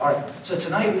All right, so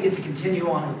tonight we get to continue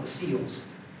on with the seals.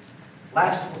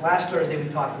 Last Thursday we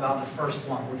talked about the first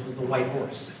one, which was the white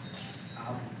horse.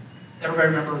 Everybody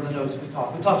remember the notes we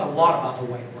talked? We talked a lot about the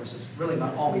white horse. It's really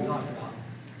not all we talked about.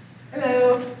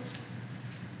 Hello.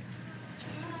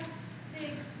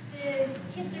 The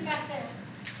kids are back there.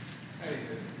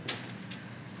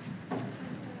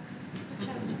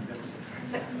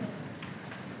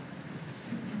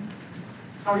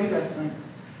 How are you guys tonight?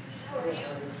 How are you?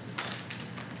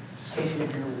 Just in case you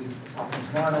didn't hear, we're talking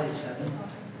tomorrow night at 7.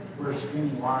 We're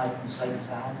streaming live from Sight and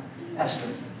Sound.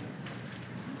 Esther.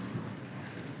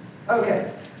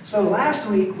 Okay, so last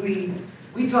week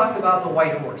we talked about the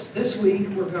white horse. This week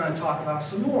we're going to talk about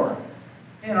some more.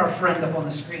 And our friend up on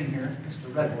the screen here,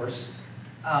 Mr. Red Horse.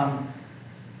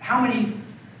 How many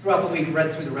throughout the week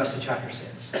read through the rest of chapter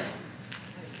 6?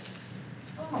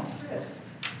 Oh, Chris.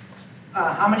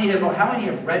 How many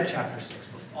have read chapter 6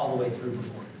 all the way through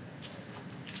before?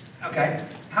 Okay.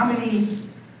 How many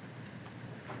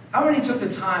took the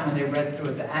time when they read through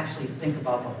it to actually think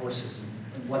about the horses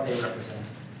and what they represent?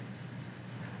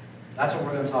 That's what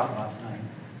we're going to talk about tonight.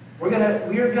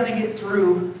 We are going to get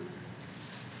through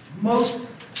most,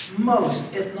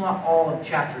 if not all, of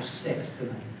chapter 6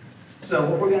 tonight. So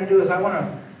what we're going to do is I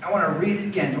want to read it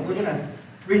again, but we're going to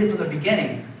read it from the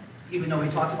beginning, even though we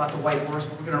talked about the white horse,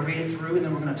 but we're going to read it through and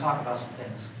then we're going to talk about some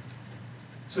things.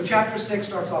 So chapter 6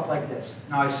 starts off like this.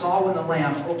 Now I saw when the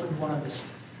Lamb opened one of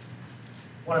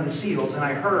the seals, and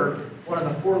I heard one of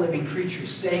the 4 living creatures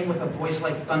saying with a voice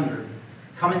like thunder,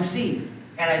 "Come and see."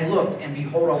 And I looked, and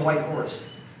behold, a white horse.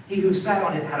 He who sat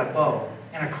on it had a bow,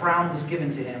 and a crown was given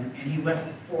to him, and he went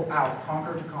out,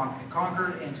 conquered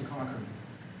and to conquer.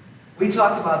 We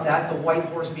talked about that, the white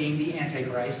horse being the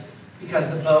Antichrist, because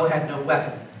the bow had no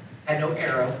weapon, had no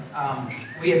arrow.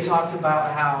 We had talked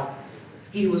about how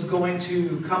he was going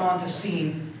to come onto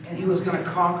scene, and he was going to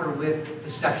conquer with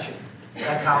deception.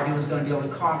 That's how he was going to be able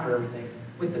to conquer everything,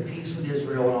 with the peace with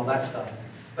Israel and all that stuff.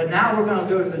 But now we're going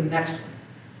to go to the next one.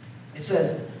 It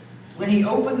says, when he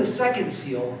opened the second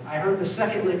seal, I heard the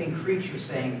second living creature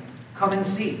saying, "Come and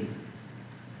see."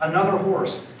 Another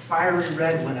horse, fiery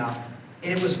red, went out,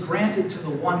 and it was granted to the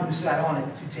one who sat on it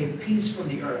to take peace from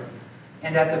the earth,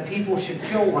 and that the people should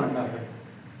kill one another.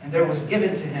 And there was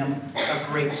given to him a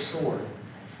great sword.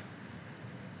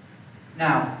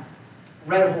 Now,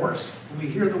 red horse. When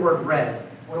we hear the word red,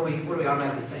 what do we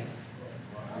automatically think?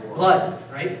 Blood,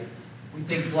 right? We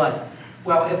think blood.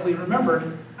 Well, if we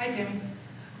remembered, hi Timmy.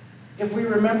 If we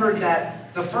remembered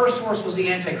that the first horse was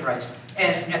the Antichrist,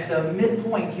 and at the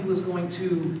midpoint he was going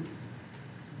to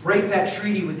break that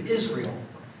treaty with Israel.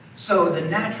 So the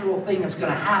natural thing that's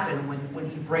going to happen when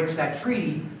he breaks that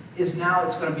treaty is now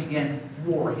it's going to begin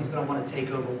war. He's going to want to take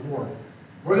over war.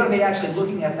 We're going to be actually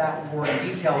looking at that war in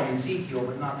detail in Ezekiel,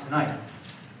 but not tonight.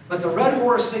 But the red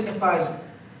horse signifies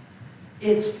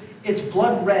it's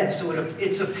blood red, so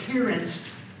its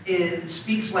appearance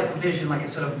speaks like vision, like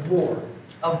it's of war,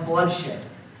 of bloodshed.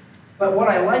 But what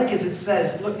I like is it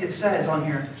says on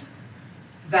here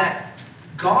that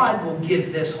God will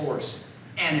give this horse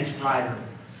and its rider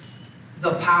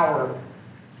the power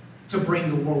to bring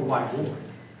the worldwide war.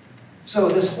 So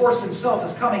this horse himself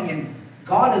is coming, and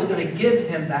God is going to give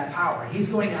him that power. He's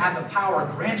going to have the power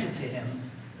granted to him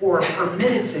or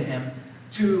permitted to him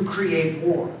to create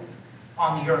war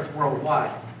on the earth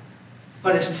worldwide.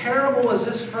 But as terrible as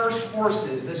this first horse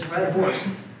is, this red horse,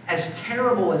 as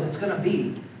terrible as it's going to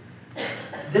be,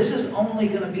 this is only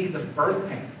going to be the birth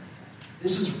pain.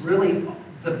 This is really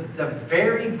the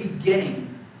very beginning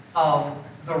of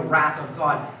the wrath of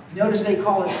God. You notice they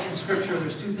call it in Scripture,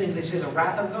 there's 2 things. They say the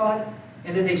wrath of God,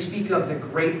 and then they speak of the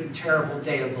great and terrible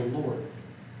day of the Lord.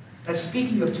 That's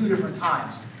speaking of 2 different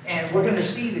times. And we're going to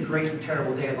see the great and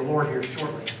terrible day of the Lord here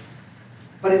shortly.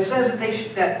 But it says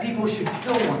that people should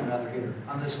kill one another here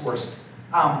on this horse.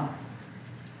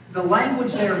 The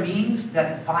language there means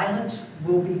that violence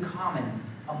will be common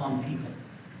among people.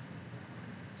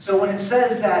 So when it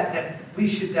says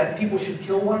that people should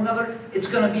kill one another, it's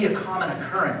going to be a common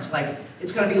occurrence. Like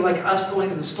it's going to be like us going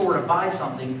to the store to buy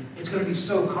something. It's going to be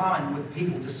so common with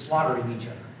people just slaughtering each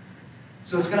other.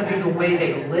 So it's going to be the way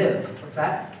they live. What's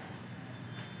that?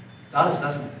 It does,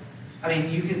 doesn't it? I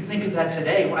mean, you can think of that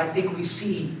today. I think we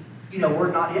see,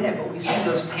 we're not in it, but we see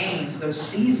those pains, those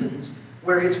seasons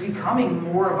where it's becoming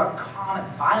more of a common,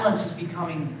 violence is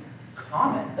becoming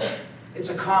common. It's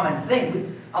a common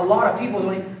thing. A lot of people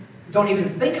don't even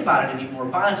think about it anymore.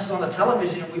 Violence is on the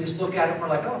television, and we just look at it and we're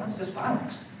like, oh, that's just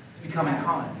violence. It's becoming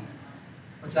common.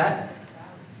 What's that?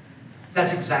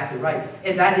 That's exactly right.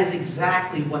 And that is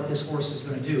exactly what this horse is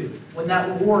going to do. When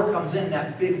that war comes in,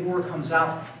 that big war comes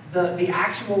out,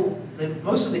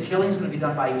 most of the killing is going to be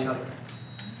done by each other.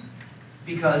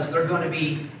 Because they're going to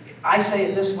be, I say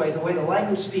it this way, the way the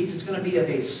language speaks, it's going to be of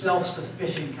a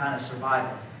self-sufficient kind of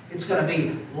survival. It's going to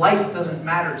be, life doesn't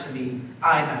matter to me,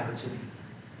 I matter to me.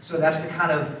 So that's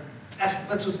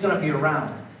what's going to be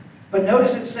around. But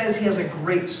notice it says he has a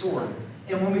great sword.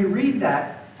 And when we read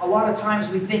that, a lot of times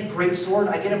we think great sword,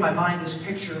 I get in my mind this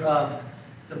picture of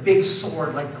the big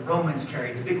sword like the Romans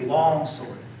carried, the big long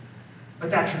sword. But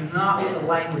that's not what the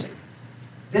language is.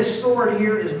 This sword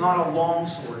here is not a long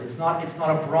sword. It's not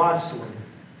a broad sword.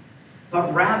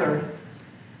 But rather,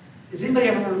 has anybody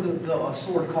ever heard of a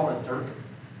sword called a dirk?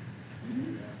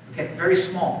 Okay, very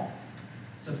small.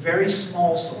 It's a very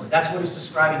small sword. That's what it's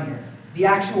describing here. The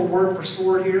actual word for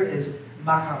sword here is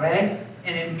makare,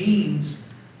 and it means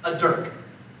a dirk.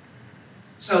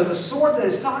 So the sword that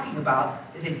it's talking about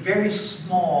is a very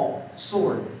small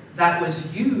sword that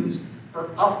was used for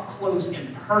up-close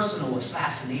and personal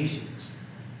assassinations.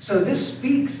 So this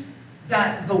speaks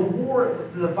that the war,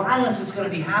 the violence that's going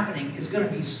to be happening is going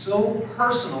to be so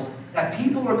personal that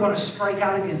people are going to strike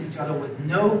out against each other with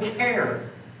no care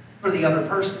for the other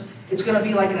person. It's going to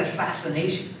be like an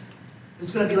assassination.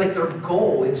 It's going to be like their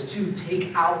goal is to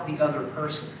take out the other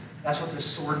person. That's what this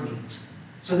sword means.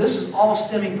 So this is all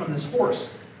stemming from this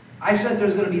horse. I said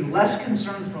there's going to be less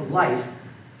concern for life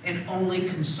and only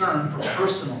concern for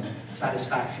personal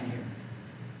satisfaction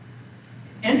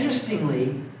here.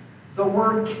 Interestingly, the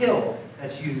word kill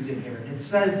that's used in here, it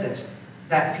says this,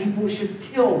 that people should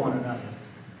kill one another.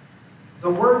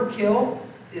 The word kill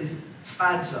is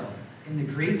phazo in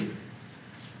the Greek,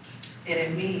 and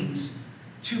it means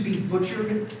to be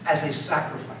butchered as a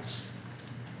sacrifice.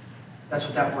 That's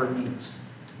what that word means.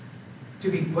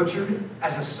 To be butchered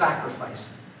as a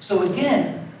sacrifice. So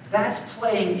again, that's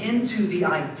playing into the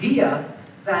idea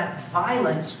that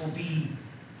violence will be,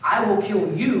 I will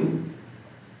kill you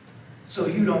so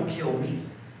you don't kill me.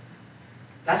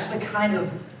 That's the kind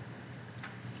of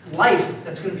life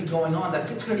that's going to be going on, that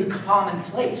it's going to be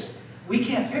commonplace. We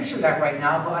can't picture that right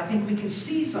now, but I think we can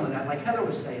see some of that, like Heather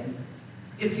was saying.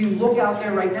 If you look out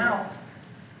there right now,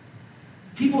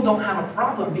 people don't have a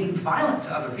problem being violent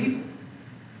to other people.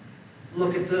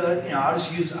 Look at I'll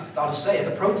just say it,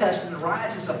 the protests and the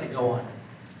riots and stuff that go on.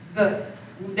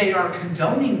 They are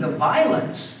condoning the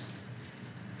violence,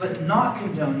 but not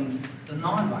condoning the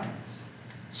non-violence.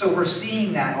 So we're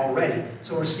seeing that already.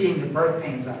 So we're seeing the birth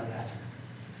pains out of that.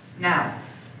 Now,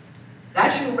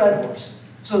 that's your red horse.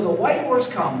 So the white horse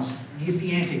comes, and he's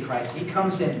the Antichrist. He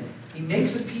comes in. He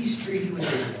makes a peace treaty with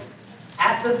Israel.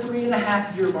 At the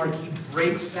 3.5-year mark, he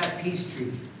breaks that peace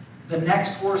treaty. The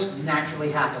next horse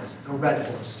naturally happens, the red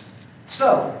horse.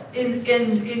 So,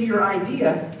 in your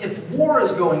idea, if war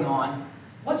is going on,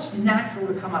 what's natural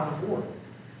to come out of war?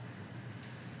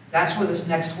 That's where this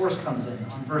next horse comes in,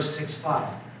 on verse 6:5.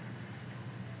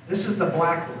 This is the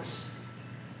black horse.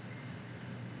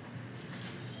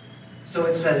 So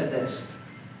it says this.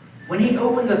 When he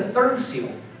opened the third seal,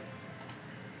 what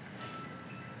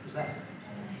was that?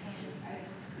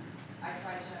 I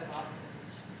tried to shut it off.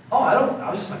 Oh, I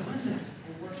was just like, what is that?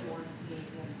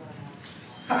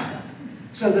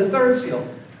 So the third seal.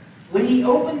 When he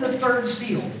opened the third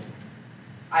seal,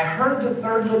 I heard the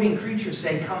third living creature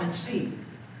say, "Come and see."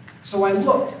 So I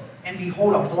looked, and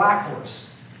behold, a black horse,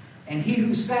 and he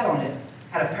who sat on it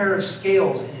had a pair of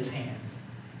scales in his hand.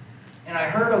 And I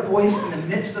heard a voice in the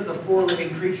midst of the 4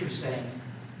 living creatures saying,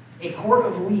 "A quart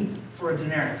of wheat for a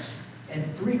denarius,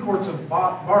 and 3 quarts of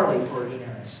barley for a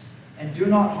denarius, and do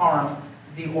not harm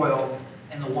the oil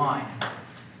and the wine."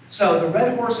 So the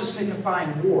red horse is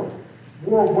signifying war.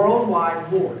 War,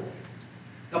 worldwide war.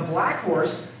 The black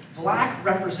horse, black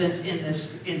represents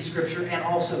in Scripture and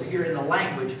also here in the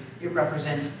language, it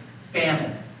represents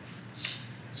famine.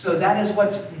 So that is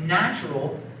what's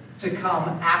natural to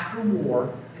come after war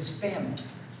is famine.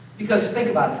 Because think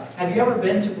about it. Have you ever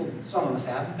been to, some of us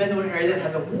have, been to an area that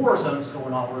had the war zones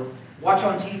going on, where watch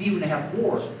on TV when they have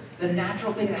war. The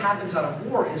natural thing that happens out of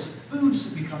war is food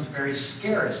becomes very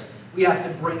scarce. We have to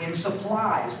bring in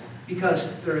supplies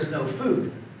because there is no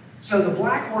food. So the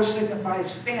black horse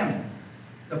signifies famine.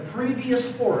 The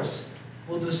previous horse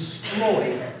will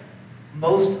destroy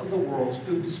most of the world's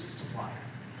food supply.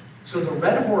 So the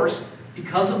red horse,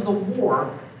 because of the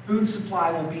war, food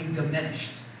supply will be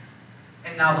diminished.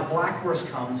 And now the black horse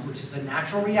comes, which is the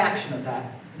natural reaction of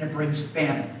that, and it brings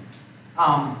famine.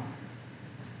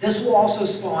 This will also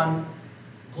spawn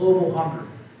global hunger.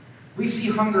 We see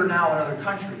hunger now in other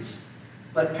countries,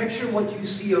 but picture what you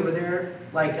see over there,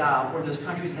 like where those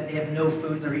countries they have no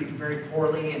food, they're eating very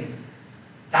poorly, and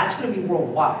that's going to be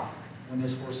worldwide when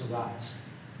this horse arrives.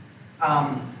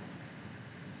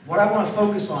 What I want to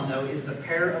focus on, though, is the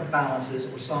pair of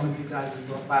balances, or some of you guys in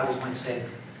the Bibles might say,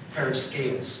 pair of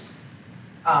scales.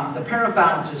 The pair of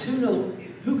balances, who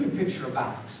can picture a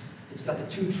balance? It's got the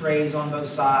two trays on both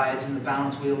sides and the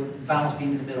balance wheel, balance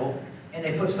beam in the middle, and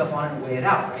they put stuff on it and weigh it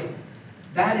out, right?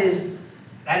 That is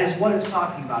what it's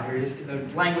talking about here. The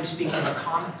language speaks of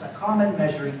a common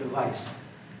measuring device.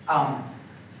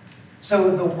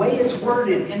 So the way it's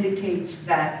worded indicates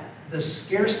that the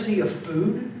scarcity of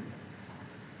food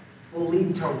will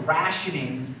lead to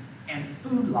rationing and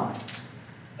food lines.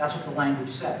 That's what the language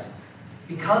says.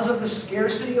 Because of the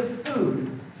scarcity of food,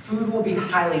 food will be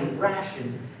highly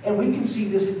rationed. And we can see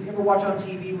this, if you ever watch on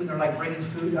TV when they're like bringing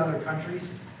food to other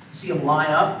countries, you see them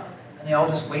line up and they all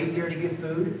just wait there to get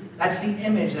food. That's the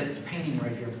image that it's painting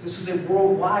right here. But this is a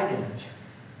worldwide image.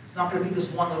 It's not going to be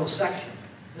just one little section.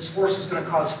 This horse is going to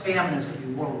cause famine. It's going to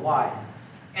be worldwide.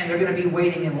 And they're going to be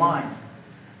waiting in line.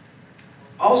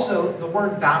 Also, the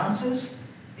word balances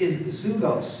is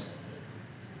zugos.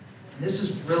 And this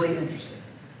is really interesting.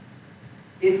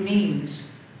 It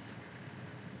means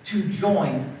to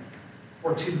join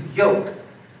or to yoke.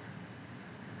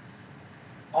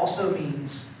 Also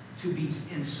means to be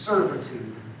in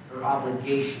servitude or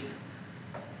obligation.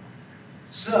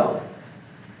 So,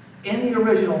 in the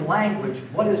original language,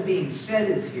 what is being said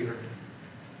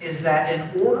is that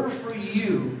in order for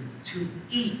you to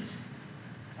eat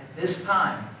at this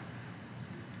time,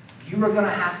 you are going to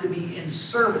have to be in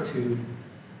servitude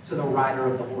to the rider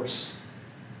of the horse.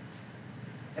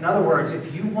 In other words,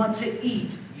 if you want to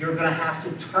eat, you're going to have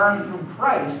to turn from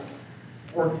Christ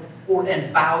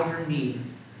and bow your knee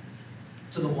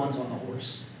to the ones on the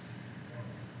horse.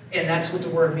 And that's what the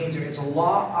word means here. It's a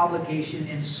law, obligation,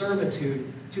 and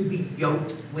servitude to be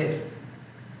yoked with.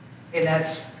 And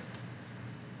that's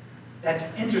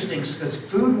interesting because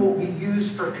food will be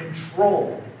used for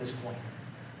control at this point.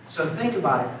 So think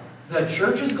about it. The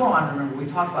church is gone. Remember, we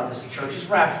talked about this. The church is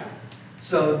raptured.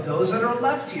 So those that are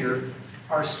left here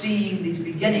are seeing these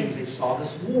beginnings. They saw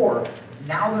this war.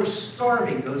 Now they're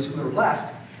starving. Those who are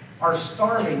left are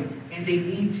starving and they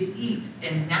need to eat.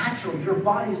 And your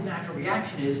body's natural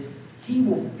reaction is, he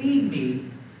will feed me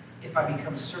if I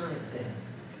become servant to him.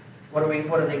 What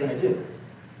are they going to do?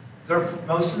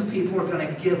 Most of the people are going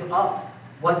to give up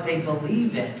what they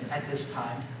believe in at this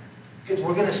time. Because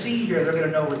we're going to see here, they're going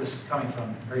to know where this is coming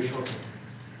from very shortly.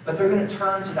 But they're going to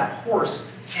turn to that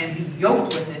horse and be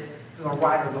yoked with it to the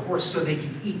rider of the horse so they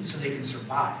can eat, so they can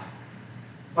survive.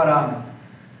 But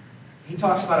he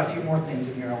talks about a few more things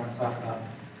in here I want to talk about.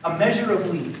 A measure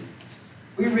of wheat.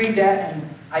 We read that, and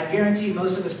I guarantee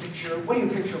most of us picture, what do you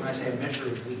picture when I say a measure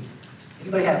of wheat?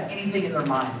 Anybody have anything in their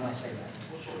mind when I say that?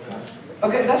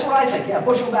 Okay, that's what I think. Yeah,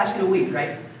 bushel basket of wheat,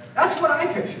 right? That's what I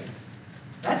picture.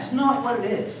 That's not what it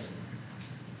is.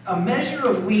 A measure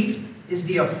of wheat is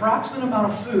the approximate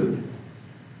amount of food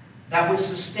that would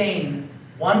sustain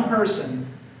one person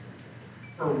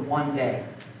for one day.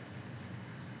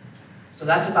 So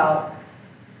that's about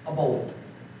a bowl,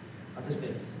 about this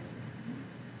big.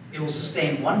 It will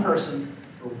sustain one person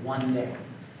for one day.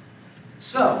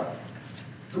 So,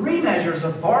 3 measures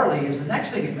of barley is the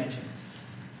next thing it mentions.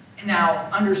 And now,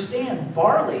 understand,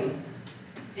 barley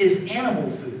is animal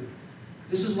food.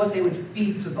 This is what they would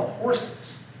feed to the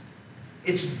horses.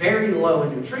 It's very low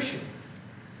in nutrition.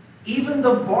 Even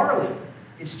the barley,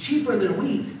 it's cheaper than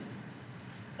wheat,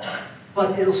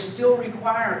 but it'll still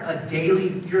require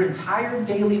your entire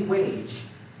daily wage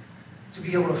to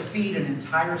be able to feed an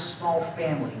entire small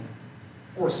family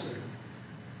horse food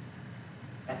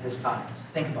at this time.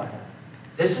 Think about that.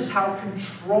 This is how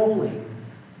controlling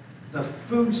the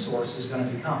food source is going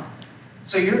to become.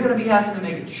 So you're going to be having to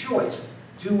make a choice.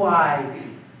 Do I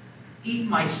eat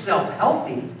myself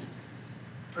healthy,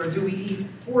 or do we eat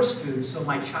horse food so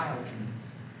my child can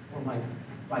eat, or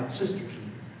my sister can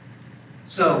eat?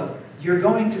 So you're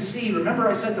going to see, remember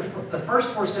I said the first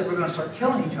horse said we're going to start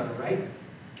killing each other, right?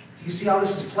 Do you see how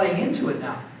this is playing into it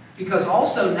now? Because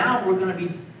also now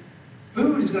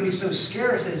food is going to be so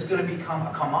scarce that it's going to become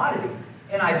a commodity.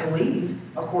 And I believe,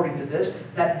 according to this,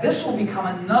 that this will become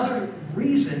another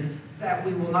reason that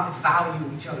we will not value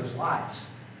each other's lives.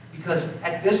 Because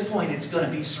at this point, it's going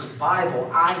to be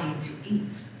survival. I need to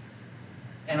eat.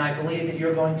 And I believe that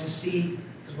you're going to see,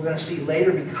 because we're going to see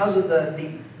later, because of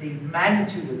the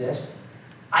magnitude of this,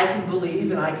 I can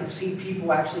believe and I can see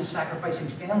people actually sacrificing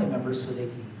family members so they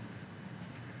can eat.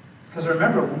 Because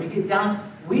remember, when we get down,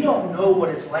 we don't know what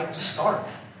it's like to starve.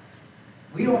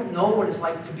 We don't know what it's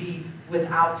like to be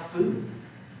without food.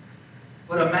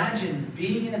 But imagine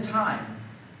being in a time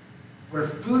where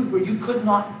you could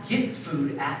not get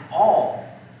food at all,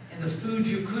 and the food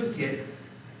you could get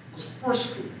was horse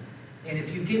food. And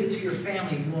if you give it to your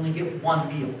family, you only get one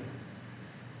meal.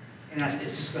 And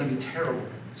it's just going to be terrible.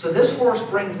 So this horse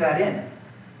brings that in.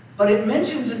 But it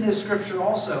mentions in this scripture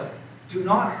also, do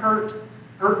not hurt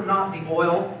not the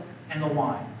oil and the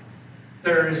wine.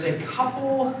 There is a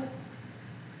couple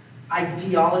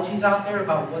ideologies out there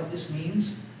about what this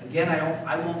means. Again,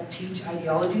 I won't teach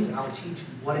ideologies. I'll teach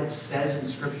what it says in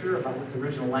scripture about what the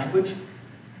original language.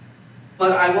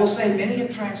 But I will say many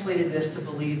have translated this to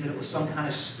believe that it was some kind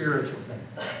of spiritual thing.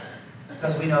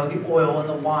 Because we know the oil and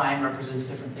the wine represents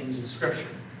different things in Scripture.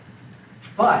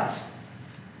 But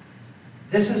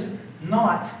this is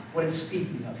not what it's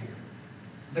speaking of here.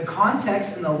 The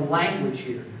context and the language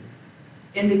here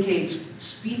indicates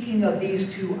speaking of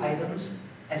these two items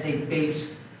as a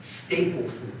base staple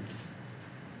food.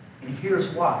 And here's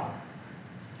why.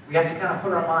 We have to kind of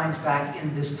put our minds back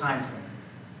in this time frame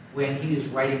when he is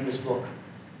writing this book.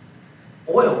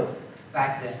 Oil,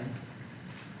 back then,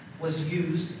 was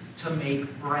used to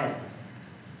make bread.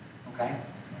 Okay?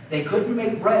 They couldn't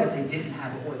make bread if they didn't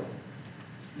have oil.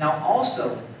 Now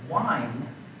also, wine,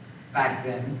 back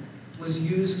then, was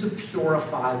used to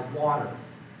purify water.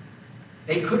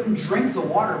 They couldn't drink the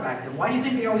water back then. Why do you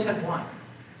think they always had wine?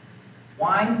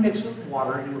 Wine mixed with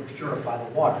water and it would purify the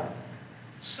water.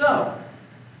 So,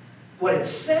 what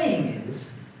it's saying is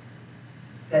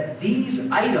that these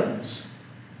items,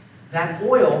 that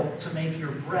oil to make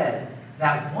your bread,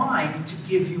 that wine to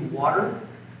give you water,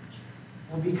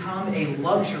 will become a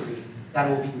luxury that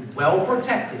will be well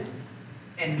protected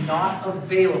and not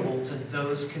available to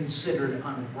those considered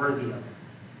unworthy of it.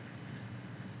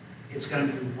 It's going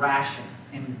to be rationed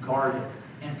and guarded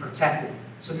and protected.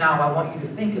 So now I want you to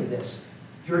think of this.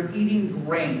 You're eating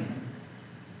grain.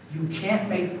 You can't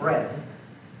make bread.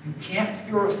 You can't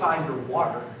purify your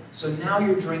water. So now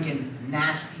you're drinking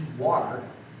nasty water,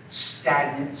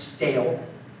 stagnant, stale.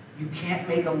 You can't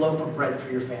make a loaf of bread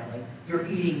for your family. You're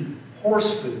eating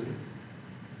horse food.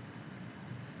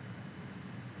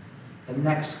 The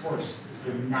next horse is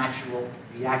the natural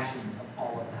reaction of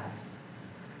all of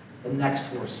that. The next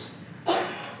horse.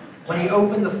 When he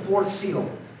opened the fourth seal,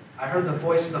 I heard the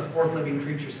voice of the fourth living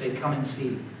creature say, "Come and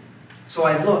see." So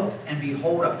I looked, and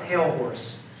behold, a pale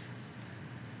horse.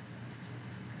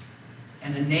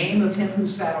 And the name of him who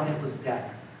sat on it was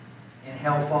Death, and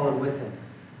hell followed with him.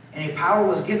 And a power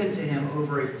was given to him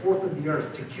over a fourth of the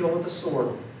earth to kill with the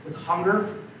sword, with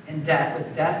hunger and death,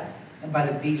 with death, and by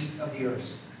the beasts of the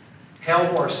earth. Pale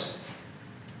horse.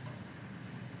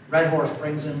 Red horse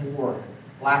brings in war.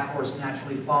 Black horse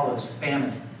naturally follows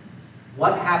famine.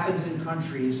 What happens in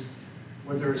countries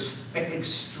where there's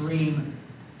extreme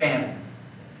famine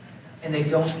and they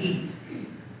don't eat?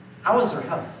 How is their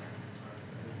health?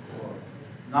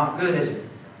 Not good, is it?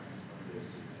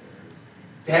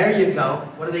 There you go.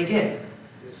 What do they get?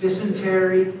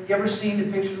 Dysentery. You ever seen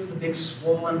the pictures of the big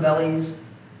swollen bellies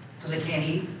because they can't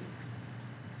eat?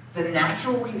 The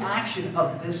natural reaction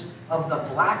of the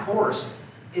black horse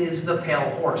is the pale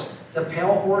horse. The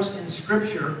pale horse in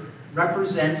Scripture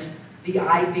represents the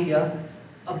idea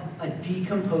of a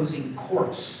decomposing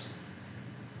corpse.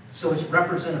 So it's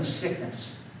representative of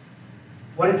sickness.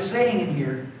 What it's saying in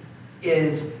here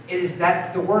is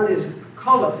that the word is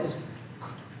kolos,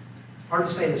 hard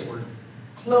to say this word,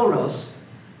 chloros,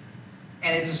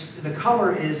 and the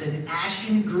color is an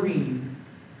ashen green,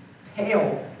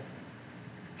 pale,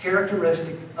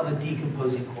 characteristic of a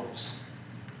decomposing corpse.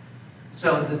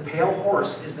 So the pale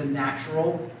horse is the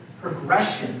natural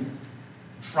progression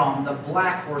from the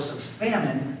black horse of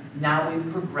famine. Now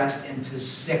we've progressed into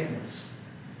sickness.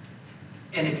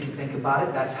 And if you think about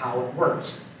it, that's how it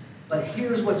works. But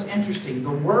here's what's interesting.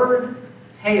 The word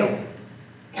pale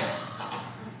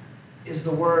is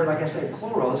the word, like I said,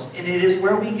 chloros, and it is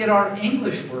where we get our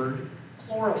English word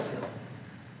chlorophyll.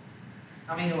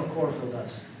 How many know what chlorophyll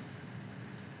does?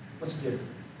 What's it do?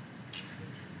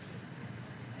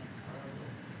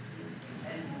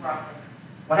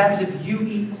 What happens if you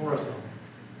eat chlorophyll?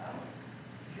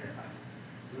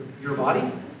 Your body?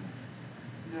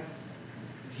 No.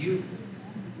 If you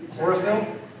chlorophyll?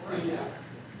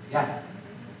 Yeah.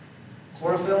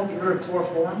 Chlorophyll, you heard of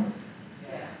chloroform?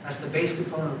 That's the base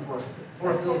component of chlorophyll.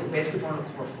 Chlorophyll is the base component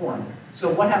of chloroform.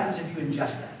 So what happens if you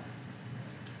ingest that?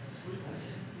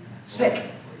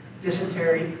 Sick.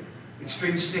 Dysentery,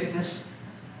 extreme sickness.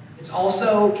 It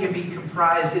also can be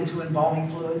comprised into embalming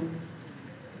fluid.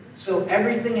 So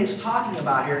everything it's talking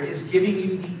about here is giving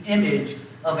you the image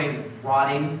of a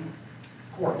rotting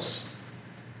corpse.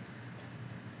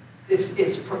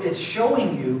 It's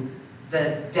showing you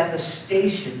the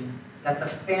devastation that the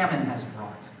famine has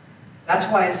brought. That's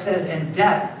why it says, and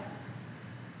death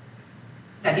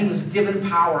that he was given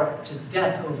power to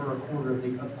death over a quarter of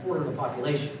the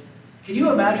population. Can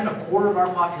you imagine a quarter of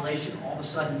our population all of a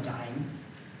sudden dying?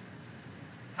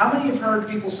 How many have heard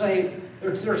people say,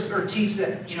 or teach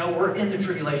that, we're in the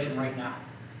tribulation right now?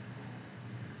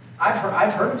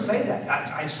 I've heard them say that.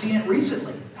 I've seen it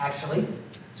recently, actually,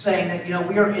 saying that,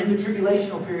 we are in the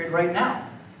tribulational period right now.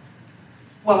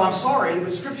 Well, I'm sorry,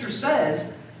 but Scripture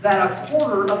says that a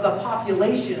quarter of the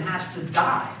population has to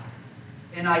die.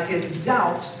 And I can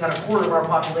doubt that a quarter of our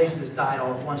population has died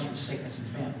all at once from sickness and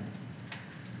famine.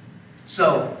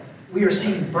 So, we are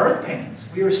seeing birth pains.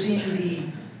 We are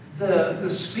seeing the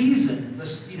season, and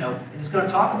it's going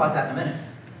to talk about that in a minute.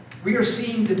 We are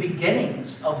seeing the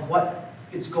beginnings of what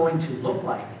it's going to look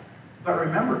like. But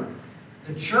remember,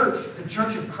 the church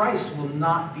of Christ will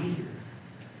not be here.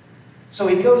 So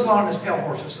he goes on this pale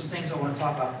horse. There's some things I want to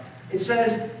talk about. It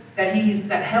says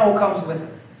that hell comes with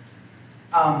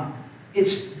him.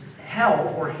 It's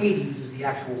hell, or Hades is the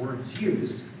actual word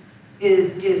used,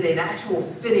 is an actual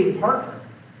fitting partner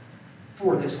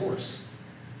for this horse.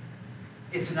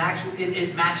 It's an actual,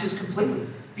 it matches completely.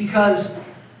 Because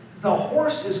the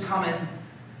horse is coming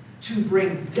to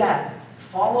bring death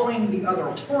following the other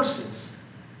horses.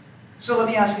 So let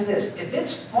me ask you this. If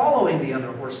it's following the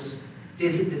other horses,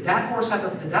 did that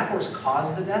horse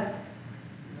cause the death?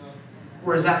 No.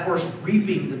 Or is that horse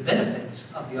reaping the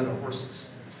benefits of the other horses?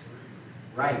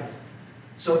 Right.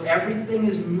 So everything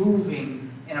is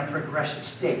moving in a progressive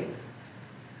state.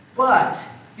 But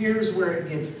here's where it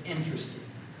gets interesting.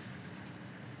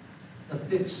 The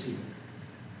fifth seal.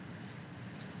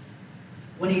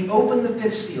 When he opened the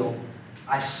fifth seal,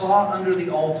 I saw under the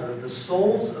altar the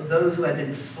souls of those who had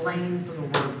been slain for the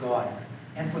word of God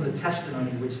and for the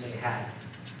testimony which they had.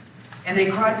 And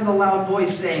they cried with a loud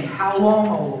voice, saying, How long,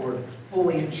 O Lord,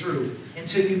 holy and true,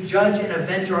 until you judge and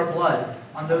avenge our blood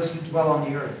on those who dwell on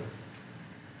the earth?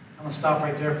 I'm going to stop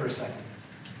right there for a second.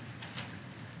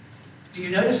 Do you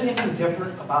notice anything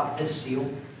different about this seal?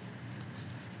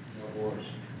 No horse.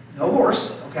 No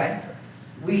horse, okay.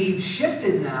 We've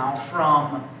shifted now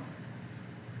from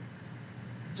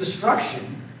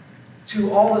destruction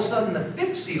to all of a sudden the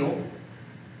fifth seal.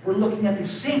 We're looking at the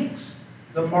saints,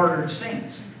 the martyred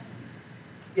saints.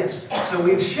 Yes, so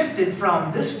we've shifted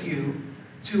from this view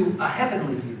to a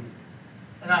heavenly view.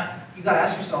 And you got to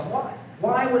ask yourself why.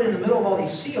 Why would, in the middle of all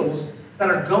these seals that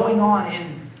are going on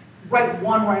in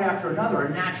one right after another, a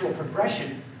natural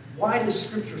progression, why does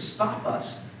Scripture stop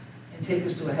us and take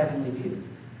us to a heavenly view?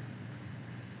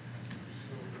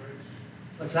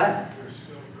 What's that? There's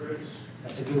still grace.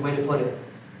 That's a good way to put it.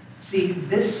 See,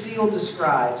 this seal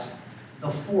describes the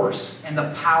force and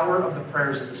the power of the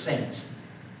prayers of the saints.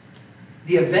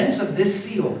 The events of this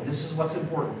seal, this is what's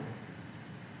important.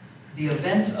 The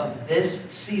events of this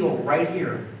seal right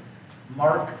here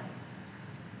mark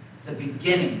the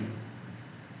beginning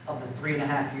of the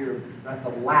the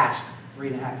last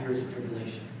 3.5 years of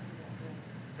tribulation.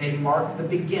 They mark the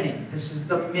beginning. This is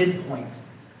the midpoint.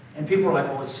 And people are like,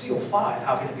 well, it's seal 5.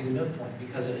 How can it be the midpoint?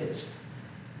 Because it is.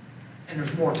 And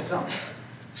there's more to come.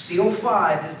 Seal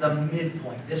 5 is the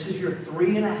midpoint. This is your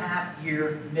 3.5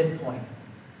 year midpoint.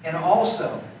 And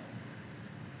also,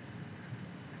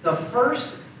 the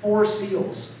first 4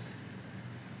 seals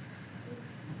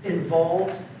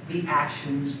involved the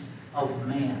actions of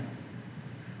man.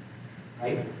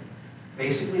 Right?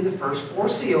 Basically, the first 4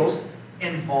 seals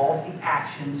involved the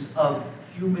actions of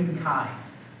humankind.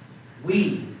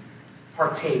 We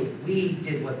partake. We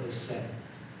did what this said.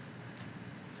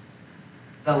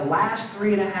 The last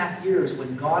 3.5 years,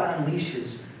 when God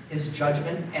unleashes his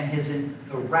judgment and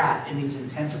the wrath in these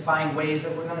intensifying ways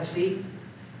that we're going to see,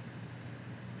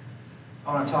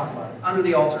 I want to talk about it. Under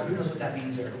the altar, who knows what that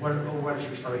means there? What it's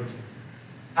referring to?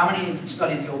 How many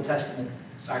studied the Old Testament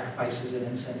sacrifices and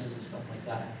incenses and stuff like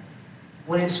that?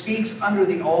 When it speaks under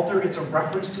the altar, it's a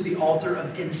reference to the altar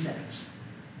of incense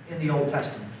in the Old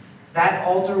Testament. That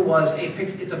altar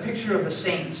it's a picture of the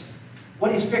saints.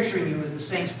 What he's picturing you is the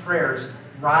saints' prayers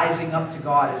rising up to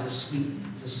God as a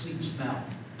sweet smell.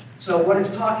 So what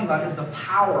it's talking about is the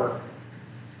power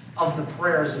of the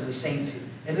prayers of the saints here.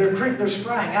 And they're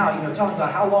crying out, talking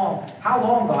about how long,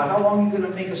 God, how long are you going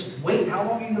to make us wait? How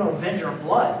long are you going to avenge our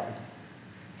blood?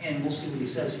 And we'll see what he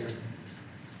says here.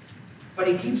 But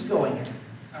he keeps going,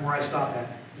 and where I stopped at.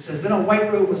 It says, Then a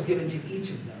white robe was given to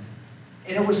each of them,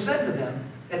 and it was said to them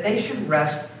that they should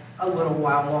rest a little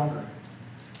while longer,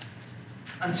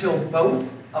 until both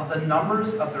of the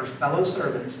numbers of their fellow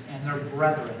servants and their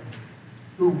brethren,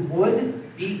 who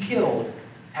would be killed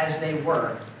as they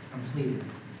were, completed.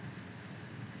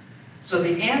 So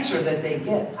the answer that they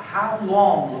get, how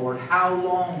long, Lord,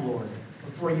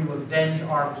 before you avenge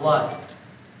our blood?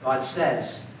 God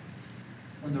says,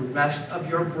 when the rest of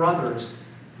your brothers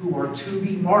who are to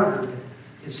be martyred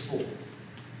is full.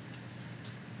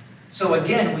 So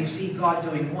again, we see God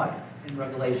doing what in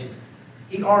Revelation?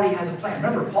 He already has a plan.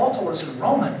 Remember, Paul told us in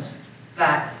Romans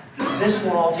that this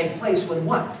will all take place when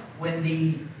what? When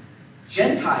the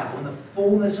when the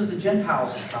fullness of the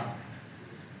Gentiles has come.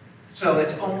 So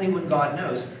it's only when God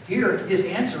knows. Here, his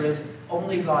answer is,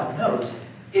 only God knows.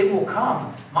 It will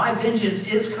come. My vengeance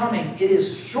is coming. It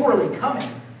is surely coming.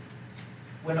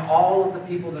 When all of the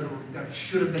people that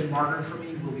should have been martyred for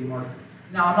me will be martyred.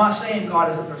 Now, I'm not saying God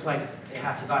isn't just like, they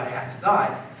have to die, they have to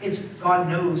die. It's God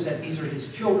knows that these are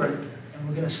his children, and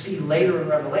we're going to see later in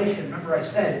Revelation. Remember I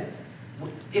said,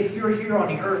 if you're here on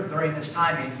the earth during this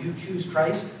time and you choose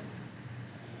Christ,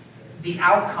 the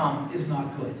outcome is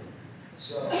not good.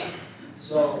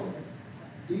 So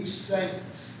these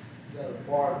saints that are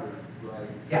martyred, right?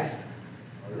 Yes.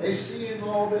 Are they seeing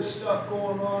all this stuff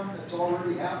going on that's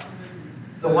already happening?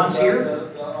 The ones here? The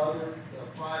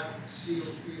 5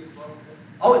 seals being broken?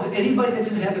 Oh, anybody that's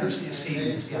in heaven is seeing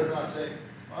this. They're not saying,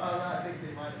 well, I think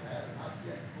they might have had it, not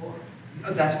yet, Lord.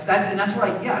 And that's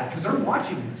right, yeah, because they're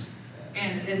watching this.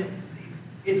 And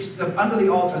it's under the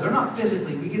altar. They're not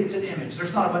physically, we get it's an image.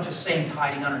 There's not a bunch of saints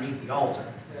hiding underneath the altar.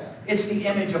 Yeah. It's the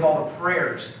image of all the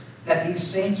prayers that these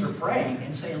saints are praying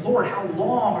and saying, Lord, how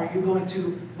long are you going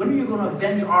to, when are you going to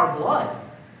avenge our blood?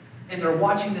 And they're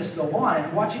watching this go on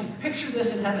and picture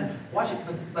this in heaven. Watch it,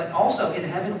 but also in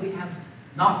heaven we have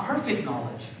not perfect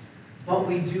knowledge, but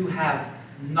we do have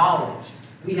knowledge.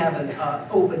 We have an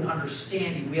open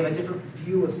understanding. We have a different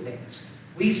view of things.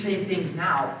 We see things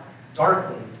now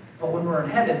darkly, but when we're in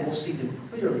heaven, we'll see them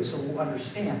clearly, so we'll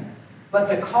understand. But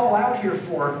the call out here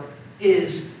for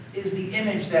is the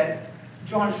image that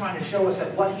John is trying to show us,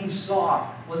 that what he saw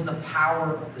was the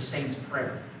power of the saints'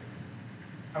 prayer.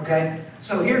 Okay?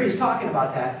 So here he's talking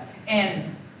about that.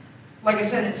 And like I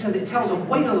said, it tells them,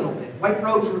 wait a little bit. White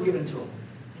robes were given to them.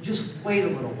 And just wait a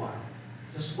little while.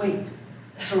 Just wait.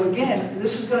 So again,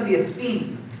 this is going to be a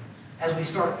theme as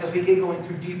we get going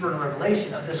through deeper in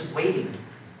Revelation of this waiting.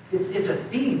 It's a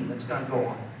theme that's going to go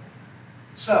on.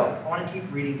 So I want to keep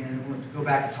reading and we'll go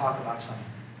back and talk about something.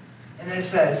 And then it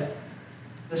says,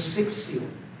 the 6th seal.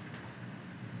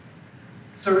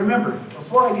 So remember,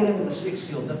 before I get into the 6th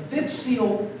seal, the 5th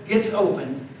seal gets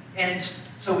opened, and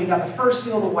so we got the 1st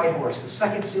seal, the white horse, the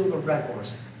 2nd seal, the red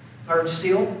horse, 3rd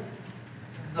seal,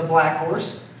 the black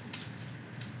horse,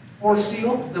 4th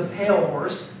seal, the pale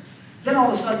horse. Then all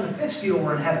of a sudden, the 5th seal,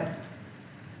 we're in heaven.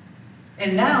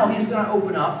 And now he's going to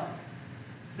open up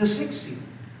the 6th seal.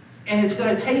 And it's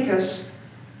going to take us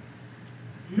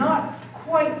not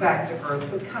quite back to earth,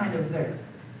 but kind of there.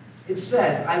 It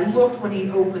says, I looked when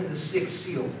he opened the 6th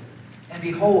seal, and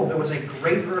behold, there was a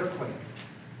great earthquake.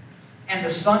 And the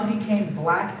sun became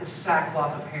black as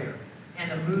sackcloth of hair,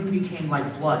 and the moon became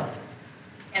like blood.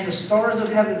 And the stars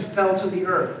of heaven fell to the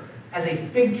earth, as a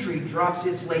fig tree drops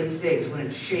its late figs when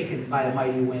it's shaken by a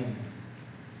mighty wind.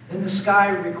 Then the sky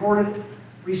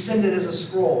rescinded as a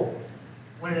scroll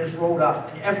when it is rolled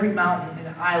up, and every mountain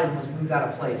and island was moved out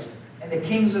of place. And the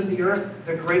kings of the earth,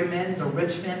 the great men, the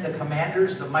rich men, the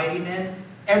commanders, the mighty men,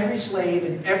 every slave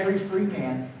and every free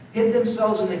man, hid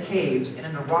themselves in the caves and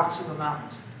in the rocks of the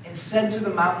mountains, and said to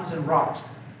the mountains and rocks,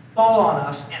 fall on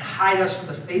us and hide us from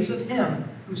the face of him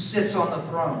who sits on the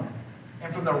throne,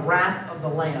 and from the wrath of the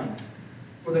Lamb.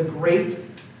 For the great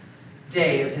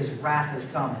day of his wrath has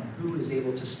come, and who is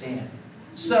able to stand?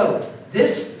 So,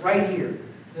 this right here,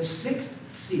 the 6th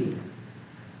seal,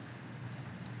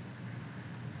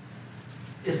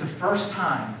 is the first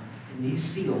time in these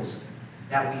seals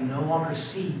that we no longer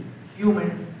see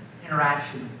human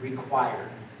interaction required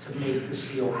to make the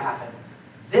seal happen.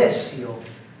 This seal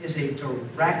is a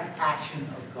direct action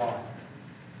of God.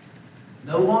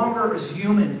 No longer is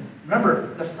human.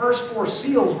 Remember, the first 4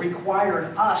 seals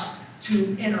required us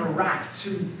to interact.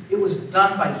 It was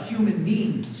done by human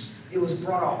means. A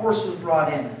horse was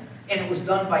brought in, and it was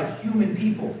done by human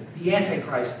people, the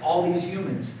Antichrist, all these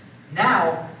humans.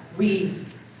 Now, we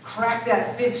cracked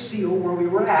that 5th seal where we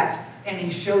were at, and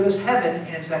he showed us heaven,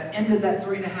 and it's that end of that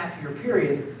 3.5-year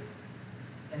period.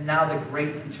 And now the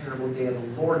great and terrible day of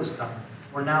the Lord is coming,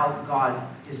 where now God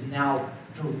is now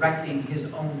directing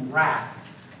his own wrath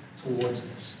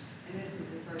towards us. And this is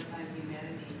the first time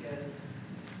humanity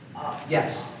goes up.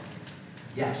 Yes.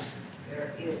 Yes.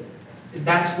 There is.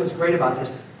 That's what's great about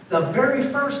this. The very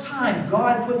first time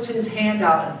God puts his hand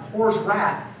out and pours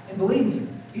wrath, and believe me,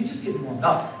 he's just getting warmed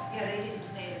up. Yeah, they didn't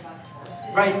say it about the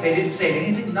horses. Right, they didn't say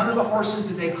anything. None of the horses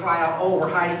did they cry out, oh, we're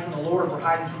hiding from the Lord, we're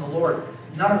hiding from the Lord.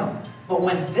 None of them. But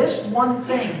when this one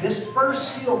thing, this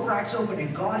first seal cracks open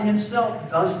and God himself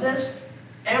does this,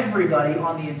 everybody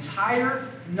on the entire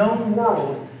known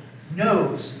world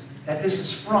knows that this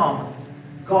is from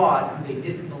God who they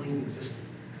didn't believe existed.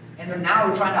 And they're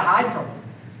now trying to hide from him.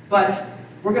 But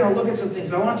we're going to look at some things.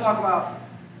 But I want to talk about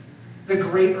the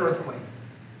great earthquake.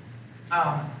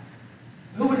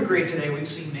 Who would agree today we've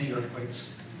seen many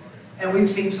earthquakes? And we've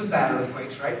seen some bad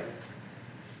earthquakes, right?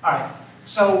 All right.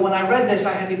 So when I read this,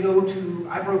 I had to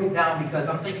I broke it down because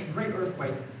I'm thinking, great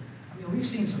earthquake. I mean, we've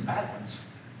seen some bad ones.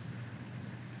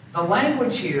 The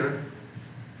language here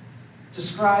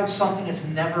describes something that's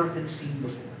never been seen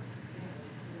before.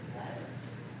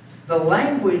 The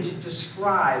language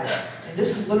describes, and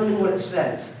this is literally what it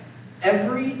says,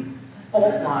 every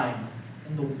fault line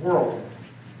in the world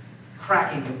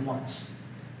cracking at once.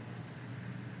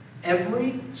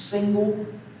 Every single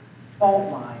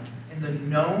fault line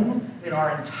in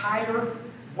our entire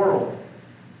world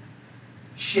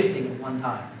shifting at one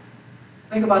time.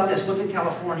 Think about this. Look at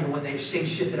California when they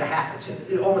shifted a half a tip.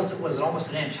 It was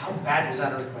almost an inch. How bad was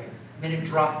that earthquake? I mean, it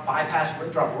dropped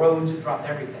it dropped roads, it dropped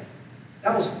everything.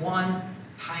 That was one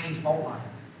tiny fault line.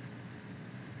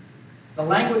 The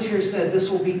language here says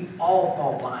this will be all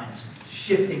fault lines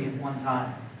shifting at one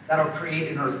time. That'll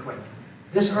create an earthquake.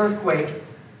 This earthquake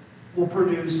will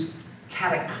produce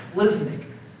cataclysmic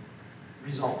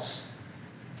results.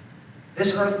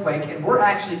 This earthquake, and we're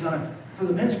actually going to, for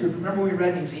the men's group, remember we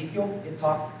read in Ezekiel? It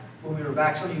talked when we were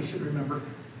back, some of you should remember.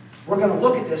 We're going to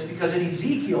look at this because in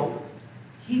Ezekiel,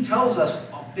 he tells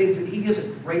us he gives a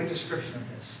great description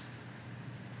of this.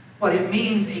 But it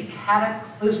means a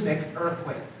cataclysmic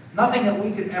earthquake. Nothing that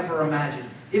we could ever imagine.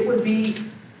 It would be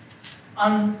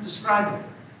undescribable.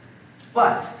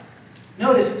 But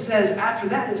notice it says, after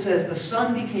that it says, the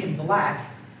sun became black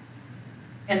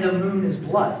and the moon is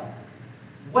blood.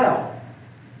 Well,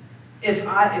 if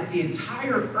the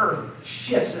entire earth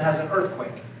shifts and has an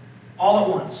earthquake all at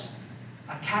once,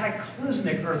 a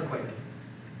cataclysmic earthquake,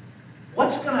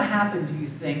 what's going to happen, do you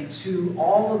think, to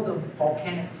all of the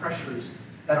volcanic pressures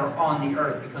that are on the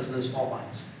earth because of those fault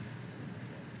lines?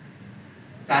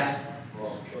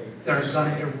 They're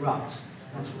going to erupt.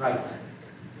 That's right.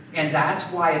 And that's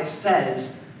why it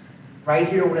says, right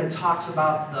here when it talks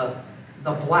about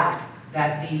the black,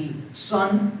 that the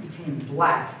sun became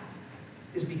black,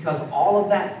 is because all of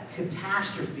that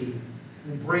catastrophe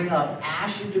will bring up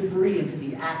ash and debris into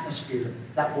the atmosphere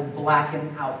that will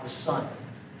blacken out the sun.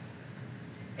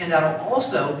 And that'll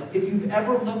also, if you've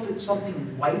ever looked at something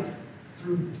white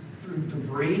through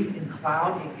debris in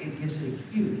cloud, it gives it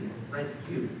a hue, a red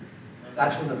hue.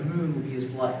 That's when the moon will be as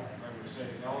blood.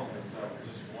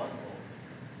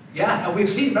 Yeah, and we've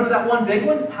seen, remember that one big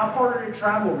one? How far did it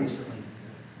travel recently?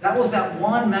 That was that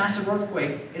one massive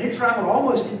earthquake, and it traveled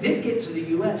almost, it did get to the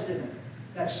U.S., didn't it?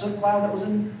 That soot cloud that was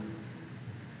in,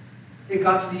 it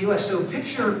got to the U.S. So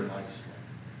picture,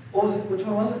 what was it, which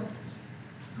one was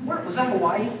it? Was that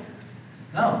Hawaii?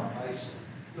 No.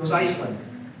 It was Iceland.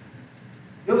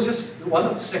 It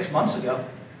wasn't 6 months ago.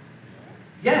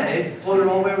 Yeah, it floated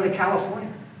all the way over to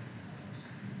California.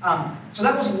 So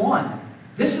that was one.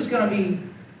 This is going to be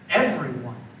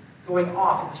everyone going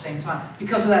off at the same time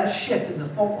because of that shift in the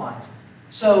fault lines.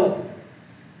 So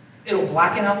it'll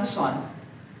blacken out the sun,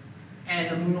 and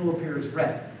the moon will appear as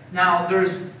red. Now,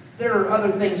 there are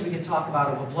other things we can talk about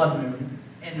of a blood moon,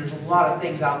 and there's a lot of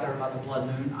things out there about the blood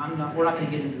moon. We're not going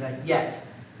to get into that yet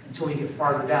until we get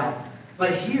farther down.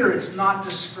 But here, it's not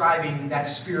describing that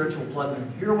spiritual blood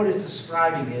moon. Here, what it's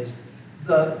describing is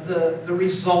the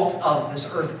result of this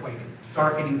earthquake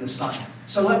darkening the sun.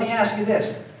 So let me ask you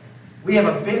this. We have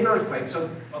a big earthquake. So,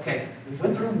 okay, we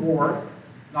went through war,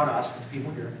 not us, but the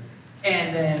people here.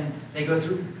 And then they go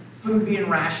through food being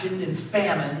rationed and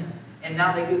famine. And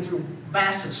now they go through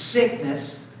massive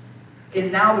sickness.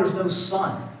 And now there's no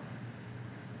sun.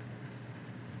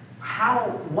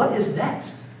 What is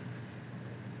next?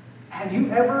 Have you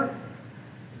ever,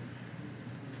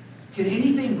 can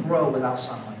anything grow without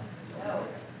sunlight? No.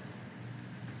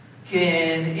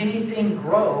 Can anything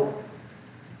grow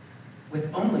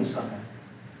with only sunlight?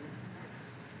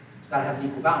 It's got to have an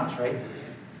equal balance, right?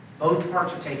 Both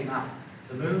parts are taken out.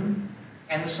 The moon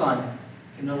and the sun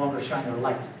can no longer shine their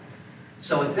light.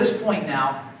 So at this point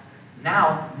now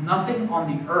nothing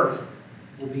on the earth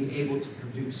will be able to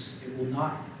produce. It will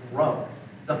not grow.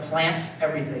 The plants,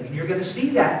 everything. And you're going to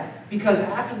see that because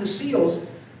after the seals,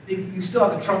 you still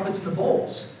have the trumpets and the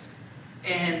bowls.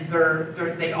 And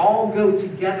they all go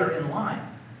together in line.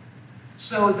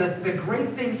 So the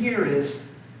great thing here is,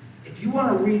 if you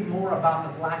want to read more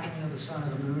about the blackening of the sun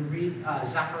and the moon, read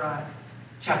Zechariah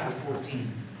chapter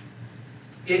 14.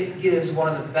 It gives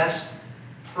one of the best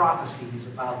prophecies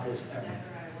about this ever.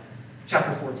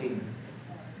 Chapter 14.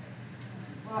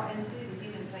 Well, and through the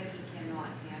human psyche cannot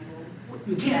handle.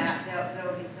 You can't.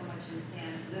 There'll be so much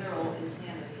literal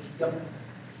insanity.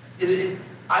 Yep.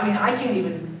 I mean, I can't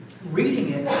even, reading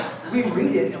it, we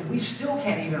read it and we still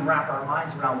can't even wrap our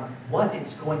minds around what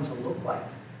it's going to look like.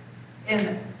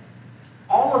 And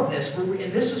all of this,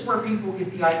 and this is where people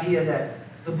get the idea that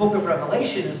the book of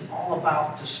Revelation is all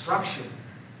about destruction.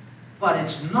 But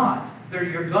it's not.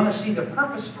 You're going to see the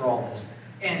purpose for all this.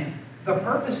 And the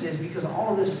purpose is because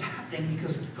all of this is happening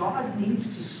because God needs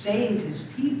to save his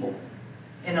people.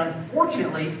 And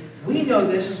unfortunately, we know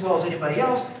this as well as anybody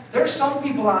else. There's some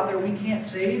people out there we can't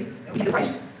save and we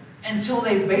Christ until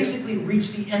they basically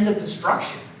reach the end of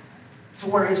destruction. To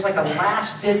where it's like a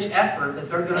last-ditch effort that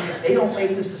they're going to, if they don't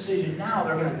make this decision now,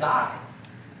 they're going to die.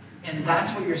 And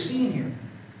that's what you're seeing here.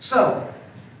 So,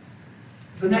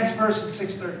 the next verse in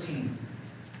 6:13,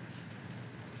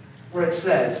 where it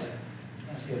says,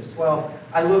 let's see, it's 12.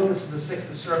 I looked, this is the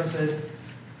sixth sermon, says,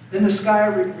 then the sky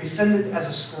rescinded as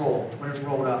a scroll when it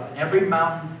rolled up, and every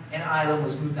mountain and island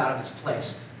was moved out of its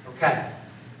place. Okay.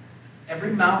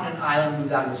 Every mountain and island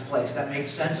moved out of its place. That makes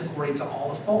sense according to all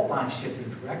the fault lines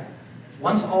shifting, correct?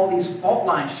 Once all these fault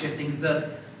lines shifting, the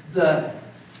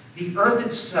earth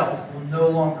itself will no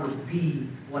longer be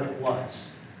what it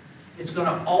was. It's going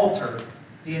to alter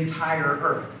the entire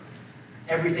earth.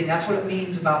 Everything, that's what it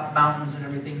means about mountains and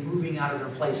everything moving out of their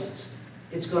places.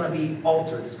 It's going to be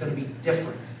altered. It's going to be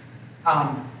different.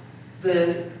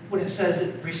 When it says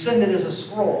it rescinded as a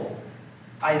scroll,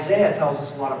 Isaiah tells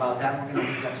us a lot about that, and we're going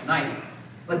to read that tonight.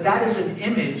 But that is an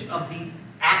image of the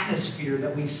atmosphere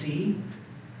that we see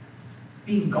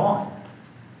being gone.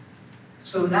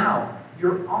 So now,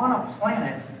 you're on a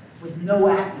planet with no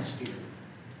atmosphere,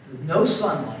 with no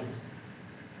sunlight,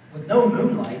 with no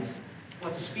moonlight,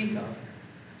 what to speak of.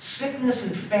 Sickness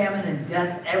and famine and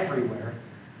death everywhere.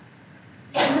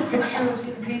 You see the picture that's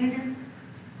getting painted here?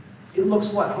 It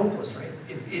looks what? Hopeless, right?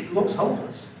 It looks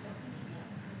hopeless.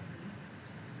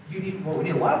 We need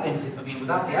a lot of things. I mean,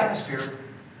 without the atmosphere,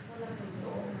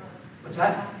 what's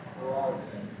that?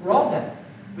 We're all dead.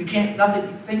 We can't, nothing,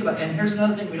 think about it. And here's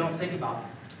another thing we don't think about.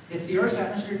 If the Earth's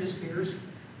atmosphere disappears,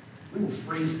 we will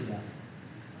freeze to death.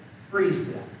 Freeze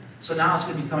to death. So now it's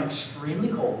going to become extremely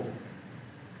cold.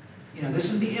 You know,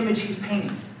 this is the image he's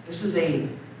painting. This is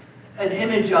an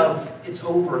image of it's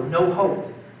over, no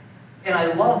hope. And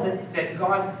I love that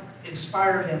God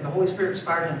inspired him, the Holy Spirit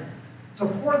inspired him to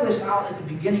pour this out at the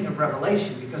beginning of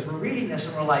Revelation, because we're reading this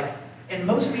and we're like, and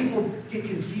most people get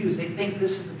confused. They think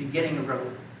this is the beginning of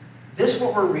Revelation. This,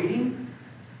 what we're reading,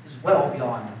 is well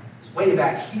beyond. It's way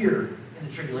back here in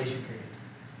the tribulation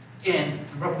period. And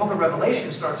the book of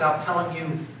Revelation starts out telling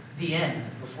you the end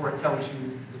before it tells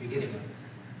you the beginning of it.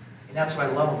 And that's what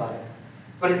I love about it.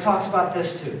 But it talks about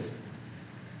this too.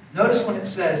 Notice when it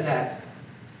says that,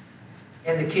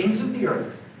 and the kings of the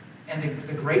earth, and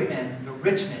the great men, the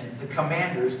rich men, the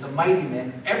commanders, the mighty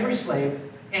men, every slave,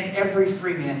 and every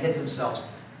free man hid themselves.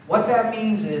 What that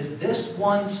means is this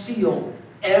one seal,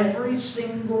 every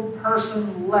single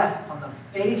person left on the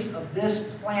face of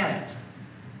this planet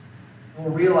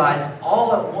will realize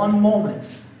all at one moment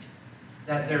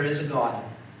that there is a God.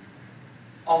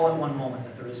 All at one moment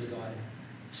that there is a God.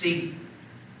 See,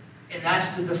 and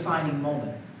that's the defining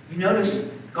moment. You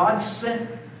notice God sent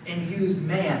and used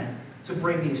man to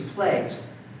bring these plagues.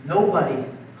 Nobody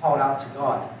called out to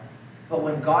God. But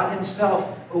when God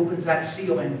himself opens that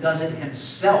seal and does it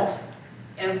himself,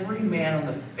 every man on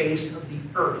the face of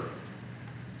the earth,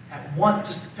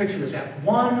 just picture this, at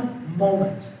one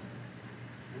moment,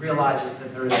 realizes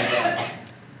that there is a God.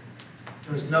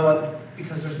 There's no other,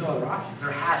 because there's no other option.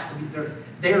 There has to be,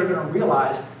 they are going to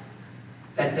realize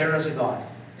that there is a God.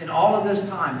 In all of this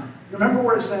time, remember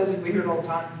where it says, we hear it all the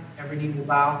time, every knee will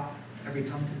bow, every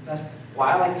tongue confess. Well,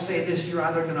 I like to say this, you're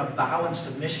either going to bow in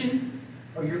submission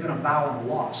or you're going to bow in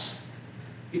loss.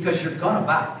 Because you're going to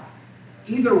bow.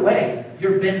 Either way,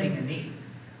 you're bending the knee.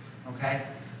 Okay?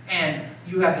 And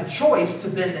you have the choice to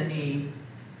bend the knee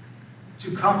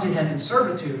to come to him in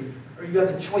servitude, or you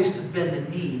have the choice to bend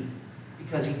the knee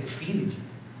because he defeated you.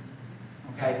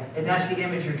 Okay? And that's the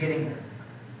image you're getting there.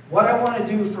 What I want to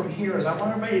do from here is I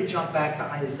want everybody to jump back to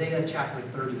Isaiah chapter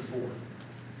 34.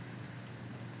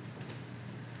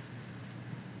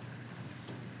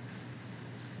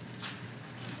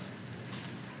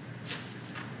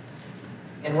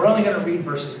 And we're only going to read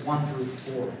verses 1 through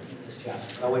 4 in this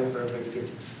chapter. But I'll wait for everybody to get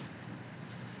to it.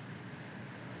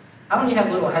 How many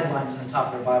have little headlines on the top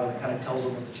of their Bible that kind of tells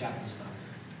them what the chapter is about?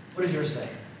 What does yours say?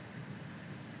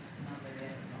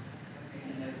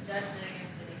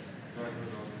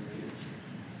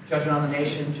 Judgment on the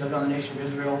nation, judgment on the nation of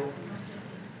Israel,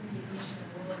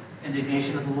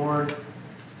 indignation of the Lord.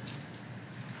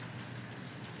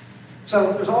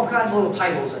 So there's all kinds of little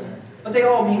titles in there, but they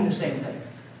all mean the same thing.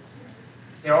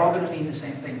 They're all going to mean the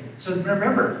same thing. So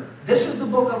remember, this is the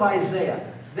book of Isaiah.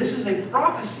 This is a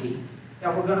prophecy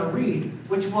that we're going to read,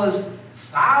 which was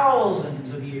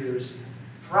thousands of years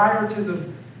prior to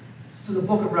the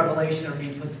book of Revelation or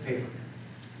being put to paper.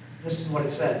 This is what it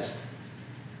says.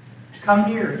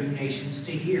 Come near, you nations,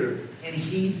 to hear, and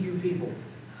heed, you people.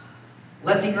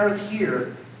 Let the earth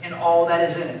hear, and all that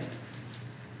is in it,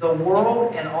 the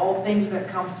world and all things that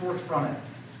come forth from it.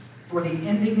 For the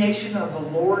indignation of the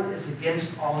Lord is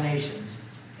against all nations,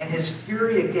 and his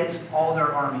fury against all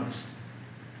their armies.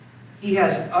 He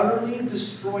has utterly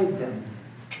destroyed them.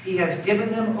 He has given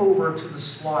them over to the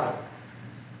slaughter.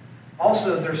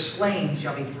 Also their slain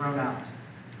shall be thrown out.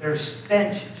 Their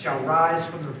stench shall rise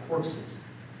from their corpses.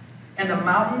 And the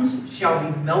mountains shall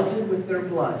be melted with their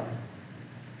blood.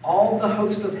 All the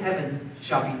host of heaven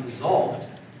shall be dissolved.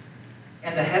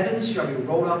 And the heavens shall be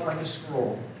rolled up like a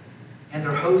scroll. And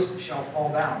their host shall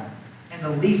fall down. And the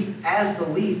leaf, as the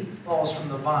leaf falls from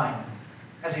the vine,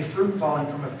 as a fruit falling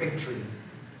from a fig tree.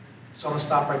 So I'm going to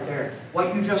stop right there.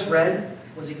 What you just read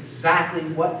was exactly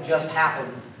what just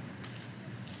happened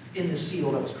in the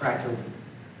seal that was cracked open.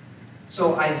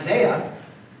 So Isaiah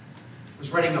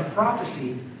was writing a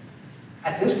prophecy.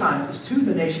 At this time, it was to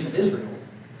the nation of Israel,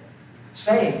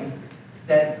 saying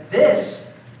that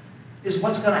this is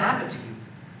what's going to happen to you.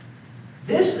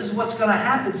 This is what's going to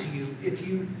happen to you if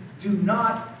you do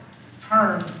not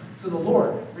turn to the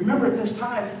Lord. Remember, at this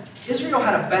time, Israel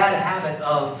had a bad habit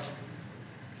of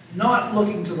not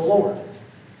looking to the Lord.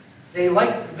 They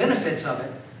liked the benefits of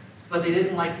it, but they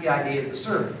didn't like the idea of the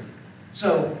servant.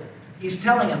 So he's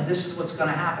telling them this is what's going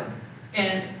to happen.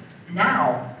 And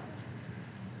now,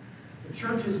 the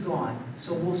church is gone,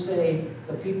 so we'll say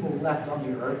the people left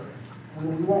on the earth. I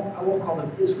won't call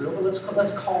them Israel, but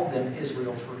let's call them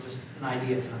Israel for just an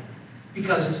idea tonight.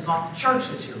 Because it's not the church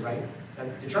that's here, right?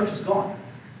 The church is gone.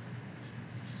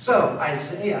 So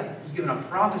Isaiah is given a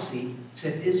prophecy to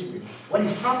Israel. What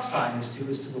he's prophesying this to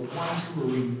is to the ones who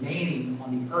are remaining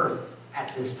on the earth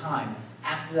at this time,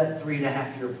 after that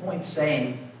 3.5-year point,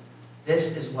 saying,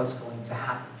 this is what's going to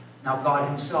happen. Now God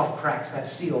himself cracks that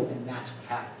seal, and that's what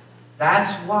happened.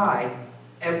 That's why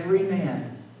every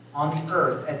man on the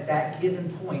earth at that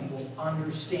given point will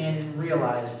understand and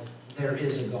realize there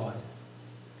is a God.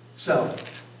 So,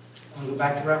 I'm going to go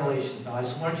back to Revelations now. I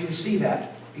just wanted you to see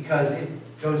that because it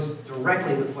goes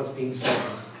directly with what's being said.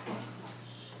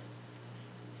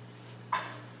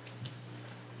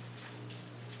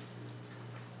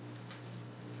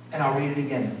 And I'll read it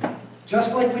again.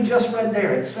 Just like we just read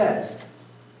there, it says,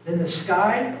 then the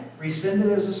sky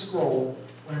rescinded as a scroll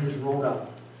when it is rolled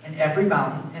up, and every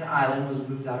mountain and island was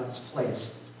moved out of its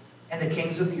place. And the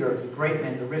kings of the earth, the great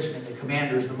men, the rich men, the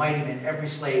commanders, the mighty men, every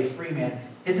slave, free man,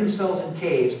 hid themselves in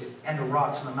caves and the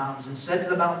rocks and the mountains, and said to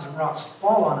the mountains and rocks,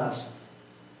 fall on us,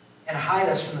 and hide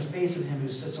us from the face of him who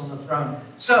sits on the throne.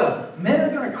 So, men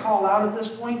are going to call out at this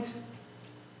point.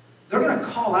 They're going to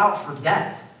call out for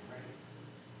death.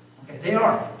 Okay, they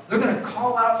are. They're going to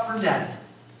call out for death.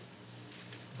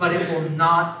 But it will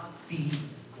not be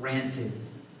granted.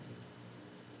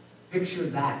 Picture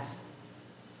that.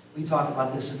 We talked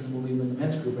about this when we were in the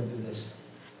men's group went through this.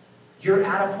 You're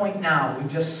at a point now,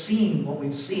 we've just seen what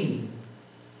we've seen.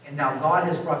 And now God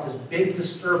has brought this big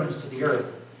disturbance to the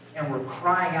earth. And we're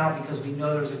crying out because we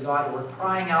know there's a God. And we're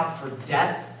crying out for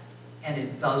death, and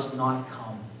it does not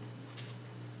come.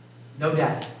 No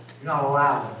death. You're not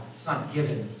allowed. It's not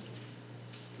given.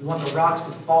 We want the rocks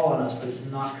to fall on us, but it's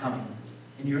not coming.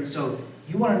 So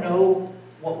you want to know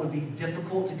what would be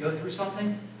difficult to go through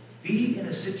something? Be in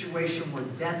a situation where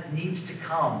death needs to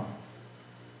come,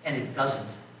 and it doesn't.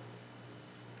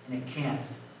 And it can't.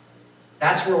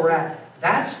 That's where we're at.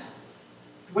 That's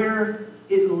where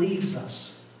it leaves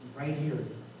us, right here.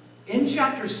 In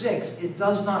chapter 6, it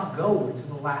does not go to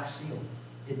the last seal.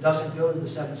 It doesn't go to the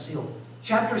seventh seal.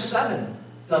 Chapter 7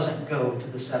 doesn't go to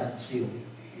the seventh seal.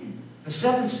 The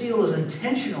seventh seal is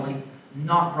intentionally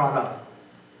not brought up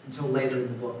until later in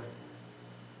the book.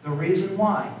 The reason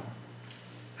why.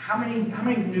 How many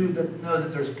know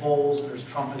that there's bowls and there's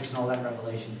trumpets and all that in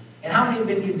Revelation? And how many have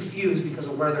been confused because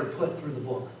of where they're put through the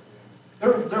book?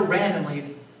 They're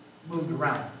randomly moved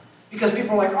around. Because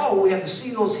people are like, oh, we have the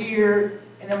seals here,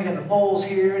 and then we have the bowls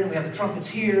here, and then we have the trumpets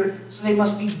here, so they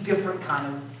must be different kind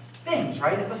of things,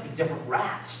 right? It must be different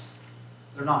wraths.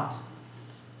 They're not.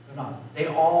 They're not. They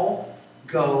all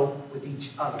go with each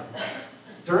other.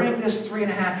 During this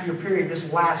 3.5-year period,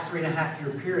 this last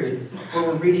 3.5-year period, where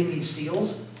we're reading these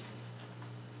seals,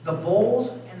 The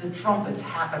bowls and the trumpets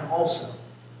happen also.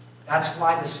 That's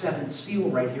why the seventh seal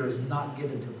right here is not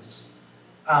given to us.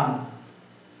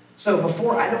 So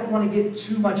I don't want to get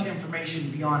too much information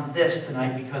beyond this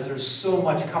tonight because there's so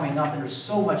much coming up and there's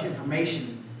so much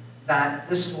information that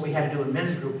this is what we had to do in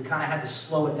men's group. We kind of had to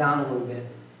slow it down a little bit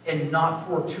and not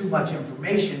pour too much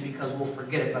information because we'll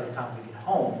forget it by the time we get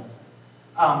home.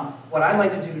 What I'd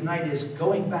like to do tonight is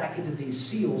going back into these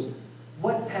seals.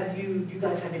 What have you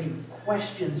guys have any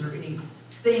questions or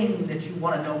anything that you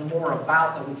want to know more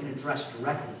about that we can address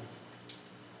directly?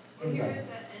 Well, here at the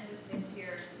end of 6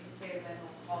 here, you say that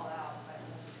will call out, but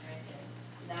won't be granted.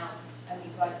 Now, I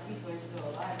mean, but people are still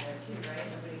alive there too, right?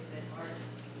 Nobody's been martyred.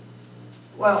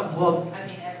 Well, I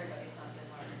mean, everybody's not been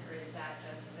martyred, or is that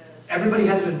just those? everybody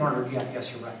has been martyred yet.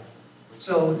 Yes, you're right.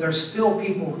 So there's still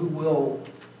people who will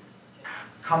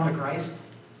come to Christ.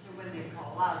 So when they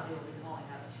call out, they'll be calling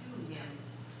out to him.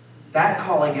 That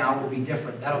calling out will be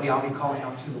different. I'll be calling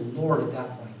out to the Lord at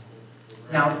that point.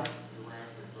 Now,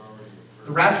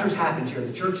 the rapture's happened here.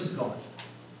 The church is gone.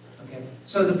 Okay?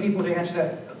 So the people, to answer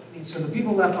that, so the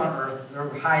people left on earth, they're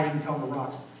hiding, telling the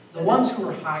rocks. The ones who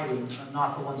are hiding are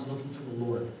not the ones looking for the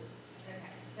Lord. Okay,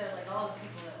 so like all the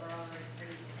people that were already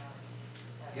crazy about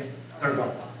it. Yep, they're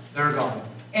gone. They're gone.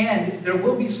 And there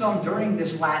will be some during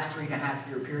this last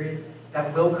 3.5-year period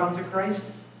that will come to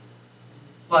Christ.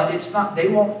 But it's not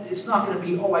going to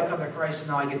be, oh, I come to Christ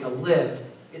and now I get to live.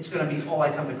 It's going to be, oh, I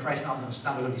come to Christ now I'm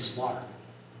going to be slaughtered.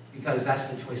 Because that's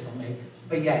the choice they'll make.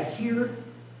 But yeah, here,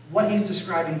 what he's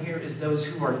describing here is those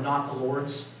who are not the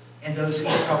Lord's, and those who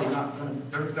are probably not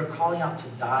going to, they're calling out to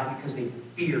die because they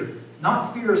fear.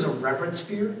 Not fear as a reverence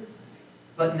fear,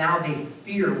 but now they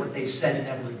fear what they said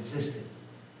never existed.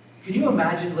 Can you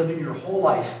imagine living your whole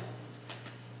life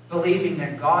believing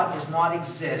that God does not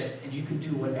exist and you can do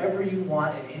whatever you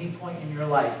want at any point in your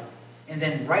life, and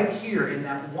then right here in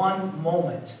that one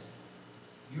moment,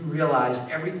 you realize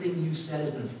everything you said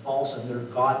has been false and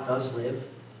that God does live?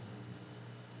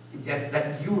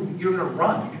 That you're going to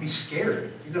run. You're going to be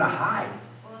scared. You're going to hide.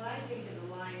 Well, and I think of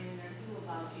the line in there too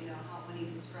about, how when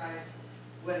he describes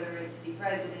whether it's the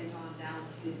president on down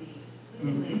to the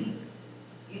cleaning lady,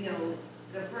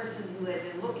 the person who had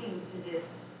been looking to this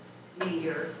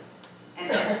meteor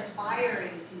and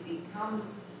aspiring to become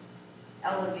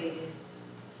elevated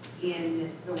in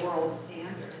the world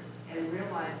standards and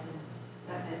realizing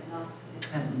that meant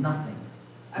nothing. And nothing.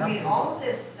 I mean, all of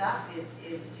this stuff is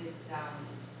just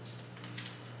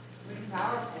pretty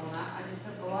powerful, and I just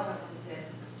took a lot of them and said,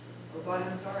 oh God,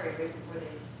 I'm sorry, right before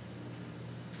they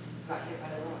got hit by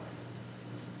the rock.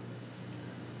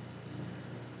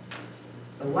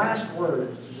 The last word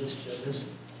of this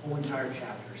whole entire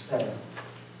chapter says,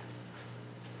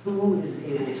 who is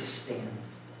able to stand?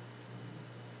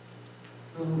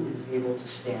 Who is able to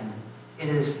stand? It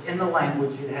is, in the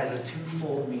language, it has a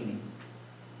twofold meaning.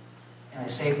 And I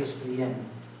saved this for the end.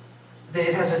 That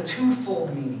it has a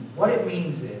twofold meaning. What it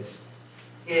means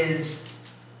is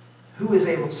who is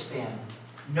able to stand.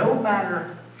 No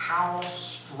matter how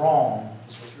strong,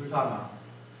 is what we were talking about,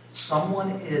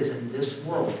 someone is in this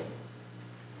world,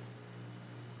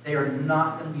 they are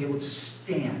not going to be able to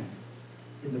stand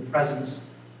in the presence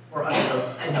or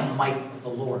in the might of the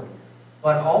Lord.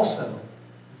 But also,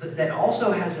 that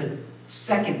also has a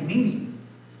second meaning.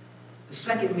 The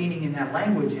second meaning in that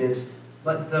language is,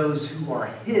 but those who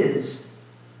are his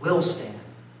will stand.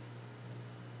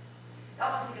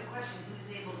 That was a good question.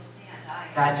 Who's able to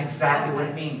stand? That's exactly what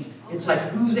it means. It's like,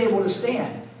 who's able to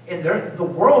stand? And the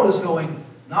world is going,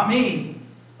 not me,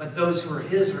 but those who are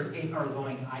his are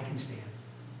going, I can stand.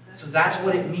 So that's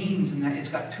what it means, and that it's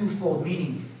got twofold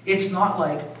meaning. It's not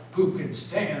like, who can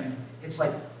stand? It's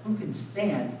like, who can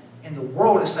stand? And the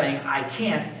world is saying, I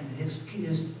can't, and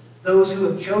those who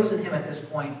have chosen him at this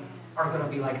point are going to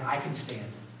be like, I can stand.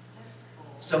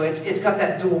 So it's got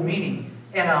that dual meaning.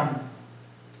 And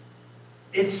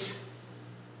it's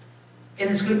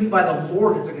going to be by the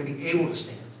Lord that they're going to be able to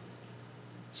stand.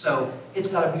 So it's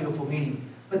got a beautiful meaning.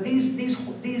 But these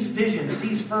visions,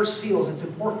 these first seals, it's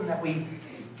important that we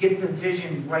get the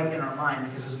vision right in our mind,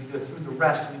 because as we go through the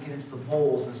rest, we get into the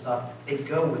bowls and stuff, they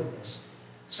go with this.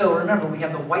 So remember, we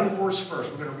have the white horse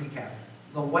first. We're going to recap.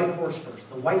 The white horse first.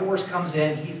 The white horse comes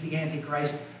in. He's the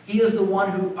Antichrist. He is the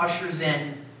one who ushers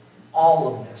in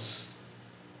all of this.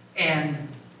 And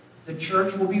the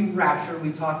church will be raptured.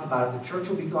 We talked about it. The church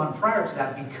will be gone prior to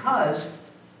that, because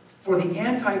for the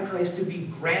Antichrist to be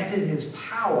granted his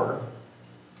power,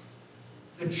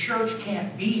 the church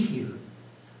can't be here.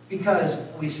 Because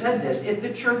we said this, if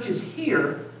the church is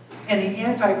here and the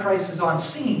Antichrist is on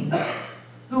scene,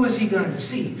 who is he going to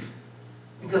deceive?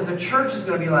 Because the church is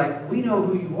going to be like, we know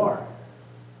who you are.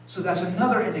 So that's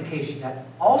another indication that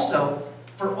also,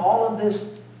 for all of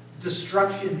this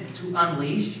destruction to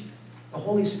unleash, the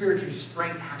Holy Spirit's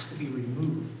restraint has to be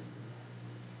removed.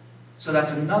 So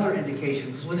that's another indication.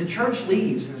 Because when the church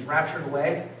leaves and is raptured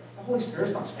away, the Holy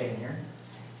Spirit's not staying here.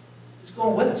 He's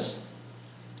going with us.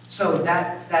 So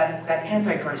that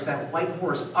Antichrist, that white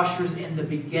horse, ushers in the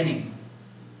beginning.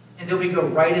 And then we go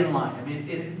right in line. I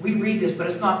mean, we read this, but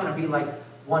it's not going to be like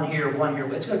one here, one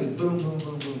here. It's going to be boom, boom,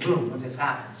 boom, boom, boom when this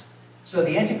happens. So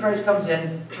the Antichrist comes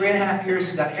in, 3.5 years,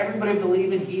 he's got everybody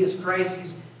believing he is Christ.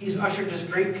 He's ushered this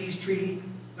great peace treaty.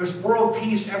 There's world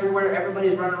peace everywhere.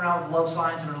 Everybody's running around with love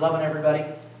signs and they're loving everybody.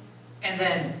 And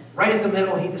then right at the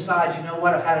middle, he decides, you know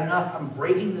what, I've had enough. I'm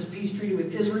breaking this peace treaty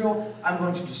with Israel. I'm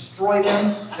going to destroy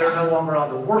them. They're no longer allowed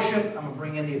to worship. I'm going to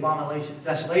bring in the abomination,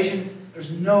 desolation.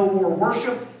 There's no more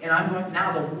worship. And I'm going,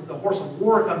 now the horse of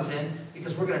war comes in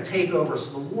because we're going to take over.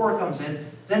 So the war comes in.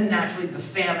 Then naturally the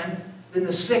famine, then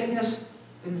the sickness,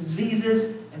 then the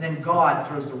diseases, and then God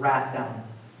throws the wrath down.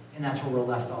 And that's where we're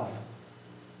left off.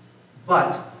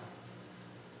 But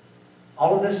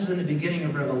all of this is in the beginning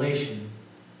of Revelation,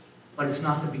 but it's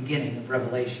not the beginning of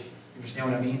Revelation. You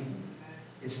understand what I mean?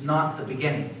 It's not the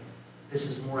beginning. This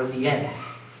is more of the end.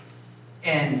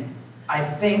 And I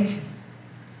think,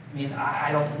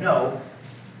 I don't know,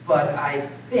 but I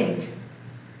think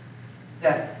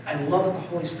that I love that the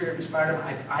Holy Spirit inspired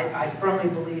him. I firmly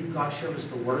believe God showed us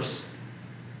the worst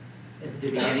at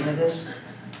the beginning of this,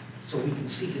 so we can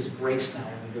see His grace now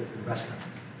when we go through the rest of it.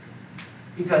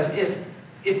 Because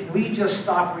if we just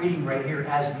stop reading right here,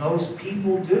 as most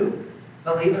people do,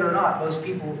 believe it or not, most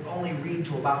people only read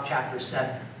to about chapter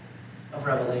 7 of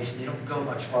Revelation. They don't go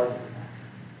much farther than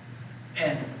that.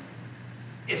 And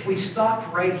if we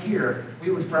stopped right here,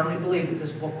 we would firmly believe that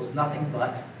this book was nothing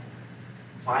but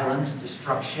violence,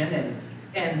 destruction,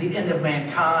 and the end of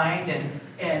mankind,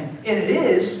 and it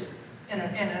is, in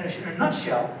a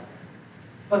nutshell,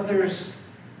 but there's,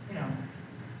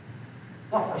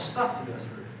 a lot more stuff to go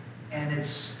through. And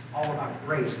it's all about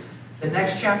grace. The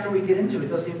next chapter we get into, it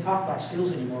doesn't even talk about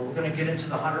seals anymore. We're going to get into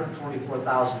the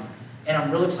 144,000. And I'm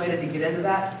real excited to get into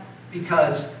that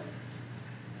because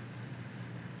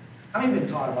I haven't been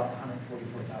taught about the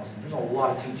 144,000. There's a lot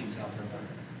of teachings out there about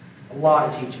that. A lot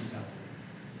of teachings out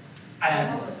there.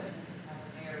 And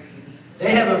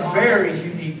they have a very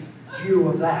unique view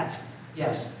of that.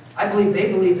 Yes. I believe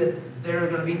they believe that they're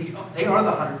going to be they are the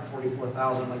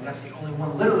 144,000. Like that's the only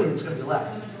one literally that's going to be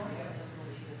left.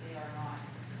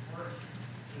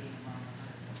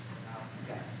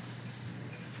 Okay.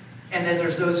 And then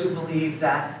there's those who believe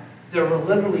that there will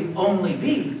literally only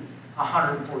be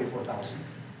 144,000,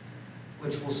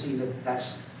 which we'll see that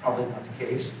that's probably not the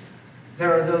case.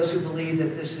 There are those who believe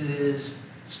that this is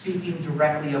speaking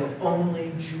directly of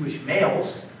only Jewish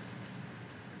males.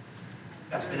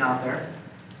 That's been out there.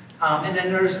 And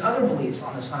then there's other beliefs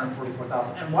on this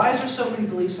 144,000. And why is there so many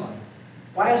beliefs on it?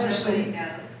 Why is there so many?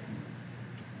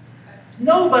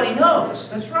 Nobody knows.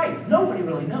 That's right. Nobody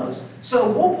really knows. So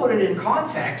we'll put it in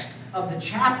context of the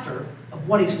chapter of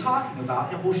what he's talking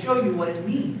about, and we'll show you what it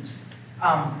means.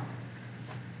 I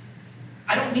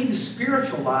don't need to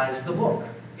spiritualize the book.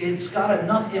 It's got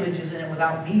enough images in it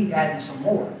without me adding some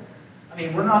more.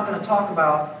 We're not going to talk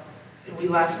about, and we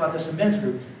laughed about this in men's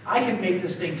group, I could make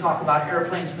this thing talk about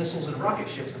airplanes, missiles, and rocket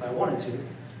ships if I wanted to.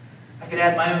 I could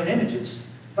add my own images,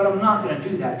 but I'm not going to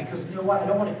do that because you know what? I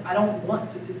don't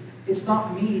want to. It's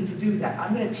not me to do that.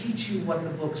 I'm going to teach you what the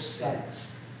book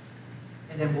says,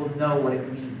 and then we'll know what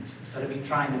it means instead of me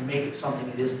trying to make it something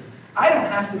it isn't. I don't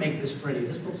have to make this pretty.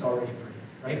 This book's already pretty,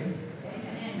 right?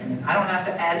 I don't have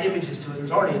to add images to it.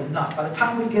 There's already enough. By the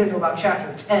time we get into about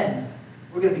chapter 10,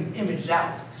 we're going to be imaged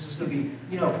out. Because it's going to be,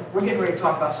 we're getting ready to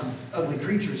talk about some ugly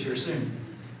creatures here soon.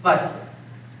 But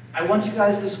I want you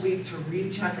guys this week to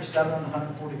read chapter 7 on the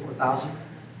 144,000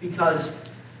 because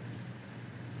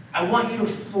I want you to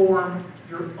form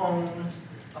your own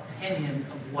opinion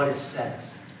of what it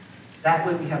says. That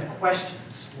way we have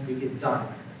questions when we get done.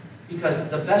 Because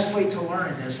the best way to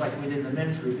learn in this, like we did in the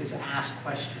men's group, is to ask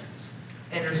questions.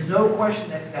 And there's no question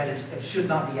that should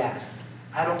not be asked.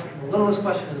 The littlest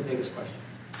question is the biggest question.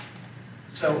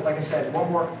 So, like I said, one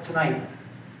more tonight.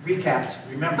 Recapped.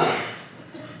 Remember,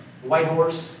 the white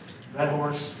horse, red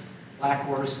horse, black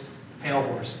horse, pale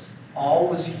horse. All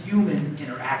was human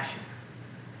interaction.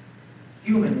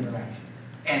 Human interaction.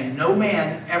 And no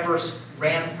man ever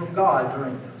ran from God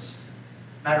during those.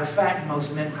 Matter of fact,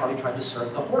 most men probably tried to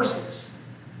serve the horses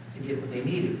to get what they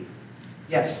needed.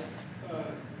 Yes?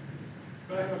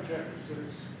 Back on chapter 6,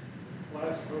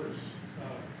 last verse,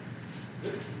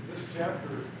 this chapter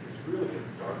is really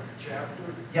a dark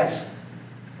chapter. Yes.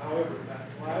 However, that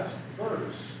last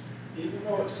verse, even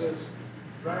though it says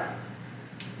wrath,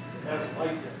 it has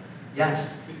light in it.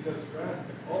 Yes. Because wrath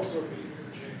can also be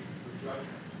interchanged for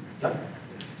judgment. Yep.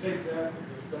 If you take that and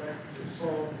go back to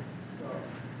Psalm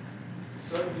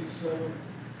 77,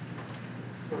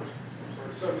 first,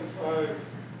 75,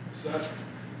 is that it is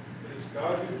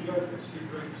God who judges, he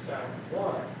brings down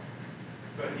one,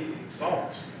 but he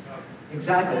exalts another.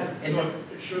 Exactly. And So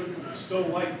it should, there's still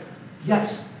light there.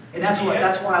 yes, and that's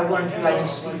why I wanted you guys to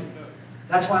see.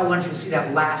 That's why I wanted you to see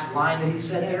that last line that he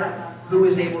said there. Who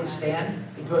is able to stand?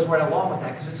 It goes right along with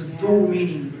that because it's a dual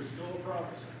meaning. There's still a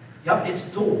prophecy. Yep, it's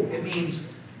dual. It means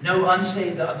no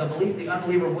unsaved, the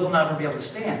unbeliever will never be able to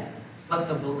stand. But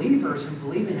the believers who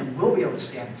believe in him will be able to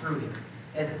stand through him.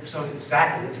 And so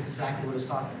exactly, that's exactly what it's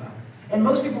talking about. And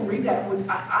most people read that.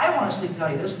 I honestly tell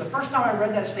you this, the first time I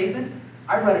read that statement,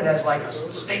 I read it as like a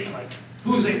statement like,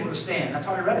 who's able to stand? That's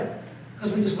how I read it.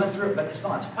 Because we just went through it, but it's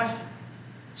not, it's a question.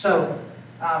 So,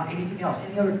 anything else?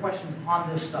 Any other questions on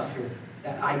this stuff here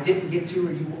that I didn't get to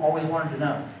or you always wanted to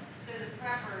know? So the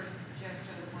preppers just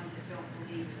are the ones that don't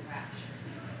believe in rapture.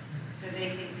 So they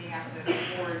think they have to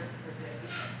afford for this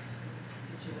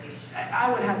situation.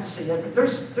 I would have to say that, but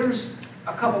there's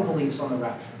a couple beliefs on the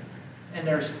rapture. And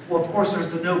well, of course, there's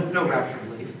the no rapture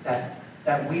belief,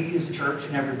 that we as a church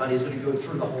and everybody is going to go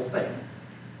through the whole thing.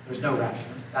 There's no rapture.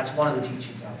 That's one of the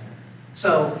teachings out there.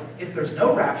 So if there's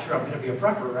no rapture, I'm going to be a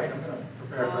prepper, right? I'm going to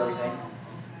prepare for everything. Okay.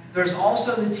 There's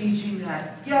also the teaching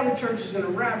that, yeah, the church is going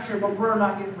to rapture, but we're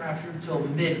not getting raptured until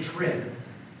mid-trib,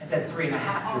 at that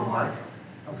 3.5-year mark.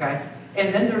 Okay?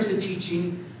 And then there's the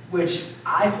teaching, which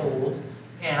I hold,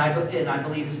 and I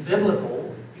believe is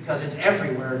biblical, because it's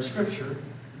everywhere in Scripture,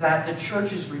 that the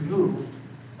church is removed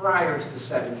prior to the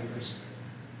 7 years.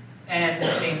 And,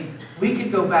 I mean, we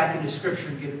could go back into Scripture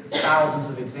and get thousands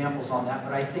of examples on that,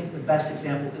 but I think the best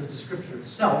example is the Scripture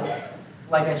itself.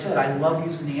 Like I said, I love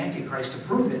using the Antichrist to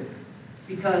prove it,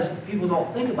 because people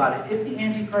don't think about it. If the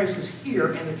Antichrist is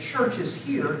here and the church is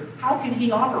here, how can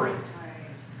he operate?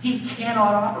 He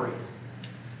cannot operate.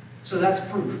 So that's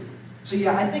proof. So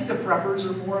yeah, I think the preppers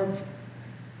are more of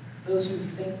those who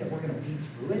think that we're going to be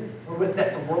through it, or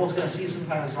that the world's going to see some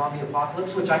kind of zombie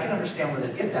apocalypse, which I can understand where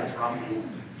they get that from.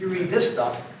 You read this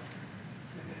stuff.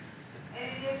 And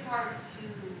it is hard to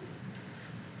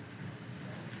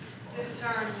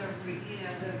discern the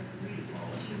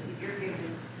teachings that you're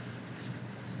given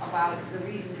about the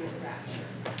reason to rapture.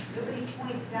 Nobody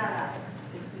points that out.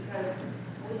 It's because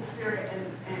the Holy Spirit and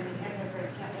the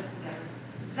Antichrist can't live together.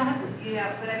 Exactly.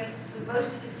 But I mean, most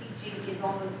of the teaching is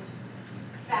almost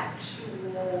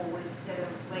factual instead of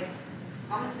like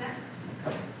common sense.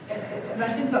 And I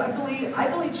think that I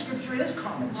believe Scripture is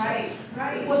common sense.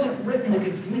 Right. It wasn't written to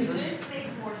confuse us. This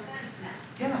makes more sense now.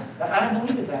 Yeah, I don't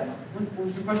believe it that. What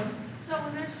was the question? So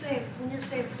when you're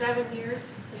saying 7 years,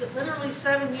 is it literally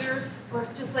 7 years, or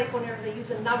it's just like whenever they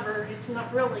use a number, it's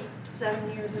not really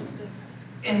 7 years, it's just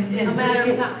In a this matter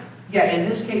case, of time? yeah, in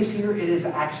this case here, it is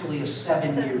actually a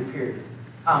 7-year period.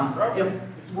 Probably, If-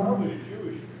 it's probably a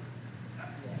Jewish.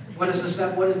 What is the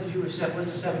 7 years in Jewish? It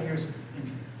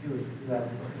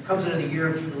comes into the year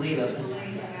of Jubilee, doesn't it?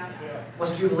 Yeah.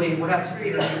 What's Jubilee? What happens at the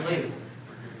year of Jubilee?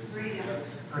 Freedom.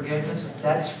 Forgiveness.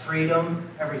 That's freedom,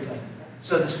 everything.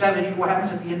 So the 7, what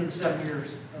happens at the end of the 7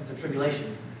 years of the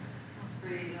tribulation?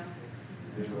 Freedom.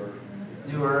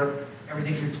 New earth,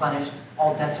 everything's replenished,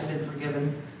 all debts have been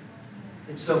forgiven.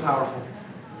 It's so powerful.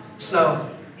 So,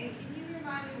 And can you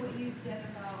remind me what you said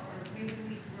about, or maybe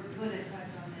we were going to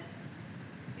touch on this?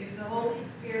 If the Holy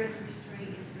Spirit's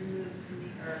restraint is removed from the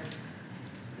earth,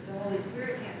 but the Holy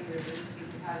Spirit can't be removed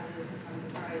because how does it come to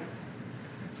Christ?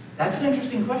 that's an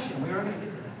interesting question. We are going to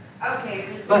get to that. Okay,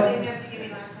 it's the But- same answer you gave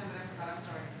me last time, but I forgot, I'm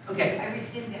sorry. Okay, I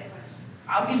rescind that question.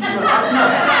 I'll give you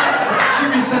she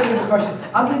rescinded the question.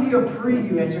 I'll give you a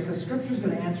preview answer because Scripture's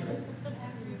going to answer it.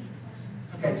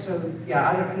 Okay, so yeah,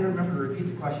 I didn't remember to repeat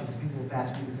the question because people have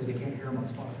asked me because they can't hear them on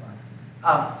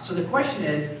Spotify. So the question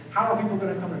is, how are people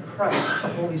going to come to Christ if the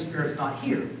Holy Spirit's not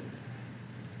here?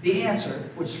 The answer,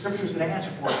 which Scripture's going to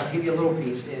answer for us, I'll give you a little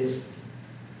piece, is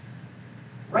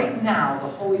right now the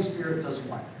Holy Spirit does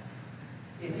what?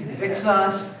 It convicts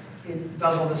us, it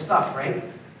does all this stuff, right?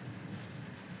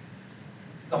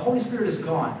 The Holy Spirit is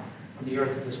gone from the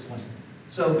earth at this point.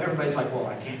 So everybody's like, well,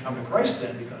 I can't come to Christ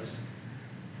then because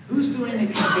who's doing the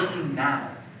convicting now?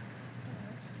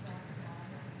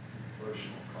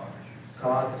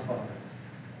 God the Father.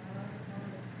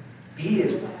 He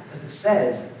is, because it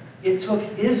says, it took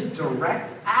His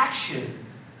direct action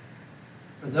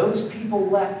for those people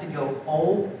left to go,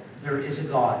 oh, there is a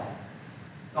God.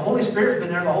 The Holy Spirit's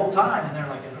been there the whole time, and they're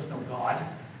like, there's no God.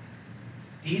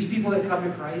 These people that come to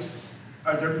Christ,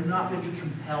 they're not going to be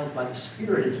compelled by the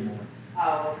Spirit anymore.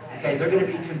 Oh, okay. Okay, they're going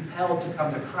to be compelled to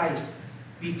come to Christ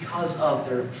because of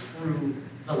their true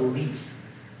belief.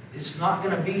 It's not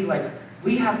going to be like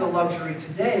we have the luxury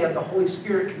today of the Holy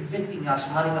Spirit convicting us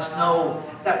and letting us know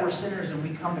that we're sinners and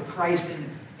we come to Christ,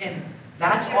 and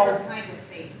that's all. Kind of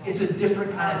faith. It's a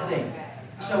different kind of thing. Okay.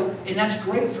 So, and that's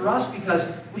great for us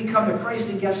because we come to Christ,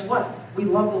 and guess what? We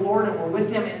love the Lord and we're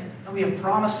with Him, and we have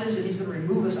promises, and He's going to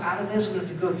remove us out of this. We don't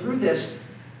have to go through this.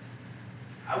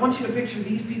 I want you to picture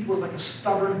these people as like a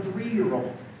stubborn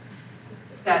 3-year-old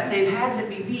that they've had to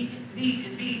be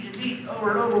beat over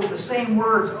and over with the same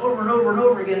words over and over and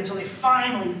over again until they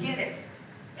finally get it.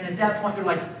 And at that point, they're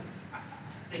like,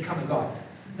 they come to God.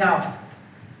 Now,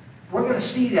 we're going to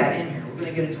see that in here. We're going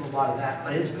to get into a lot of that.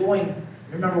 But it's going,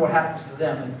 remember what happens to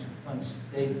them once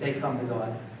they come to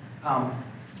God.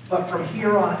 But from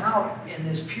here on out, in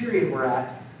this period we're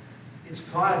at, it's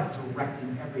God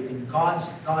directing everything. God's.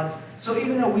 So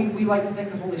even though we like to think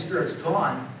the Holy Spirit's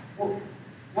gone, well,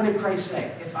 what did Christ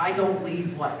say? If I don't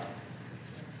leave, what?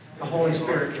 The Holy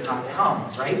Spirit cannot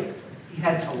come, right? He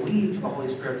had to leave for the Holy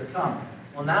Spirit to come.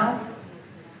 Well, now,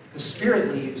 the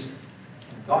Spirit leaves,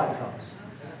 and God comes.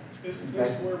 Isn't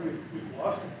this where we've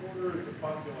lost a quarter of the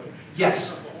population?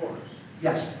 Yes. Of the horse.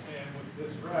 Yes. And with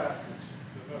this rat, it's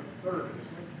another third, isn't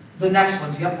it? The next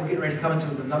ones, yep, we're getting ready to come into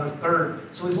another third.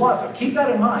 So we've lost, keep that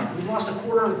in mind. We've lost a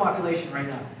quarter of the population right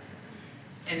now.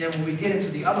 And then when we get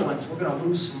into the other ones, we're going to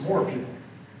lose some more people.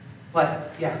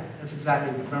 But yeah, that's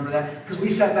exactly, remember that? Because we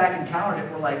sat back and counted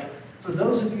it. We're like, for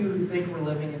those of you who think we're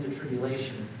living in the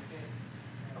tribulation,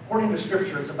 according to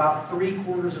Scripture, it's about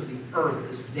 3/4 of the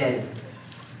earth is dead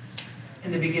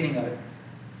in the beginning of it.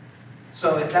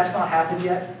 So if that's not happened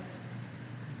yet,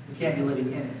 we can't be living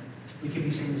in it. We could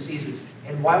be seeing the seasons.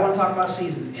 And why I want to talk about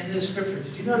seasons? In this Scripture,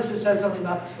 did you notice it said something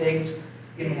about figs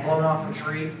getting blown off a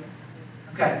tree?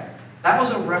 Okay, that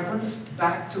was a reference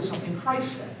back to something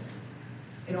Christ said.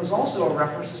 And it was also a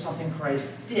reference to something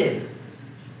Christ did.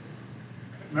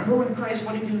 Remember when Christ,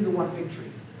 what did he do to the one fig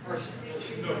tree?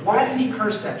 Why did he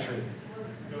curse that tree?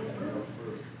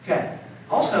 Okay.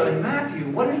 Also, in Matthew,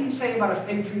 what did he say about a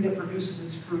fig tree that produces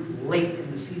its fruit late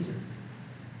in the season?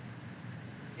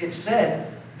 It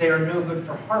said they are no good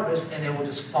for harvest and they will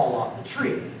just fall off the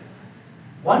tree.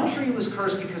 One tree was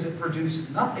cursed because it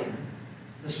produced nothing.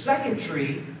 The second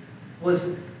tree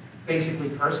was basically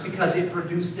cursed because it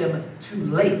produced them too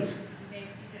late.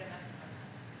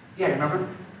 Yeah, remember?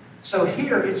 So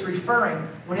here it's referring,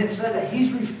 when it says that,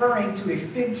 he's referring to a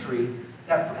fig tree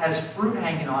that has fruit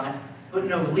hanging on it, but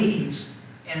no leaves,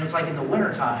 and it's like in the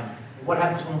wintertime. What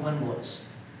happens when the wind blows?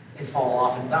 They fall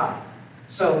off and die.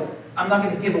 So I'm not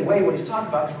going to give away what he's talking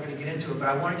about because we're going to get into it, but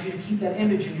I wanted you to keep that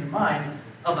image in your mind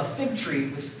of a fig tree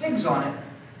with figs on it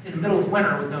in the middle of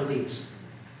winter with no leaves.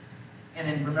 And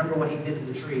then remember what he did to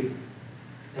the tree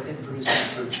that didn't produce any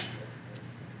fruit.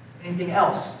 Anything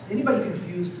else? Anybody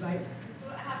confused tonight? So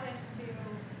what happens to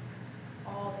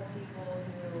all the people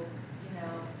who,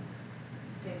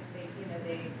 think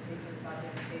they sort of got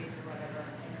their saved or whatever,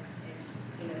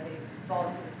 and they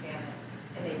fall to the famine,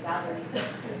 and they bow their knee for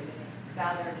food, and they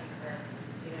bow their knee for,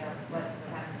 what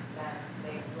happens to that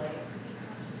slave?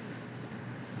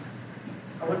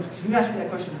 Can you ask me that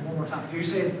question one more time? You're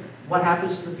saying what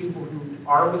happens to the people who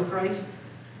are with Christ?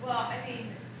 Well, I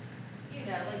mean,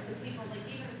 like the people, like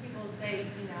even the people say,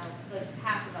 like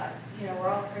half of us, we're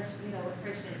all Christian, we're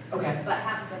Christians. Okay. But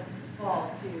half of us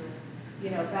fall to,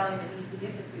 bowing the knee to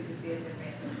get the food, to feed their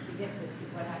family, to get the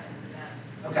food. What happens to them?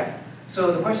 Okay.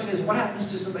 So the question is, what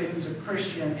happens to somebody who's a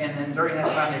Christian and then during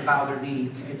that time they bow their knee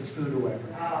to get the food or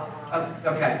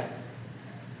whatever? Okay.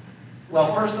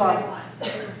 Well, first off,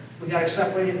 we got to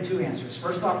separate it in two answers.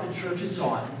 First off, the church is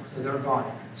gone, so they're gone.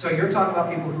 So you're talking about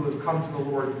people who have come to the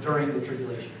Lord during the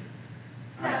tribulation.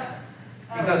 All right?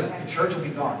 Because the church will be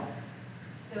gone.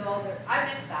 So I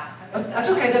missed that. That's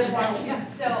okay, that's why, yeah.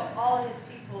 So all his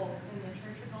people in the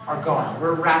church Are gone.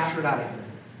 We're raptured out of here.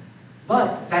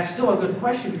 But that's still a good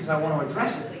question because I want to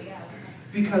address it. Yeah.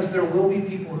 Because there will be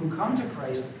people who come to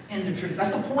Christ in the tribulation.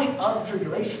 That's the point of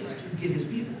tribulation, is to get his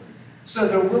people. So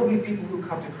there will be people who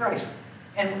come to Christ.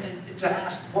 And to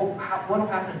ask, well, what will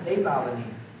happen if they bow the knee?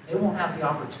 They won't have the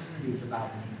opportunity to bow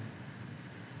the knee.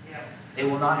 Yeah. They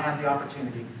will not have the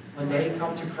opportunity. When they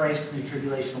come to Christ in the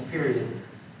tribulational period,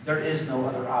 there is no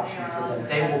other option for them.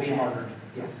 They will be martyred.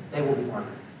 Yeah, they will be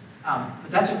martyred. But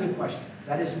that's a good question.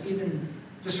 That is even,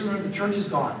 just remember the church is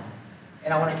gone.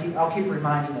 And I'll keep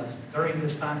reminding us, during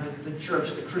this time, that the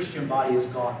church, the Christian body is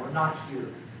gone. We're not here.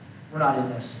 We're not in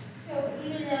this. So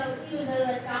even though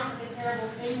that sounds like a terrible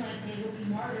thing, like they will be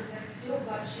martyred, that's still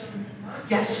God showing his mercy.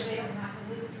 Yes. Because they don't have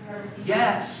to live perfect.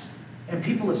 Yes. And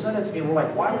people have said it to me, we're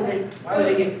like, why would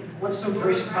they get, what's so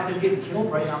gracious about them getting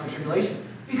killed right now in the tribulation?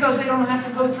 Because they don't have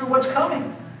to go through what's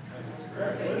coming.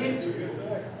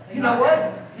 You know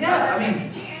what? Yeah, I mean,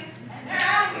 And they're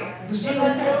out here. the They single,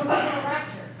 go to the rapture.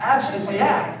 absolutely,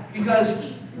 yeah.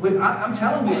 Because I'm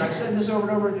telling you, and I've said this over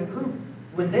and over in the group,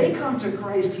 when they come to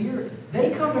Christ here,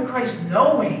 they come to Christ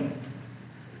knowing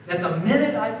that the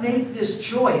minute I make this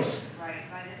choice, Right,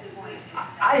 by this point.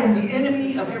 I am the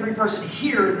enemy of every person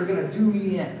here, and they're going to do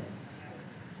me in.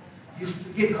 You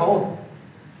get cold.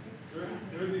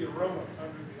 They're the aroma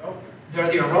under the altar.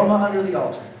 They're the aroma under the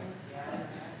altar.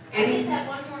 I just have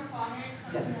one more comment,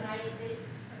 something Yes. that it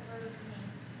occurred to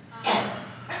me.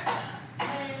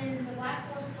 When the black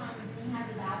horse comes and he had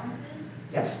the balances,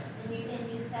 Yes. and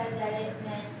you said that it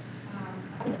meant,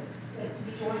 to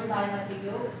be joined by like a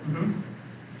yoke. Mhm.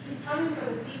 He's coming for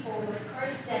the people, but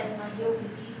Christ said, my yoke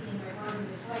is easy and my burden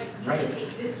is light. You Right. can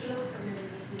take this yoke or you're gonna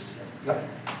take this yoke. Yep.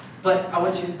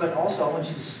 But also I want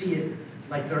you to see it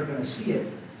like they're going to see it.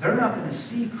 They're not going to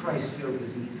see Christ's yoke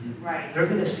as easy. Right. They're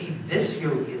going to see this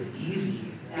yoke is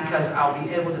easy because I'll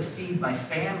be able to feed my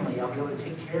family. I'll be able to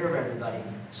take care of everybody.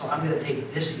 So I'm going to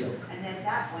take this yoke. And at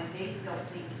that point, they still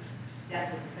think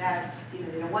that was bad, you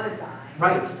know, they don't want to die.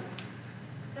 Right.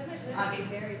 Sometimes there's a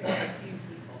very, very few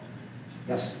people,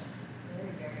 Yes. very,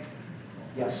 very few people.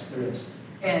 Yes, there is.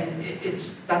 And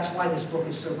that's why this book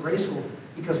is so graceful,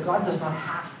 because God does not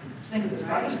have to, think of this,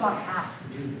 God does not have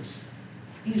to do this.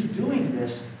 He's doing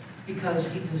this because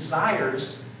he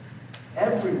desires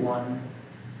everyone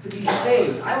to be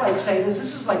saved. I like saying this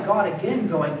is like God again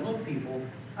going, look people,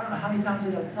 I don't know how many times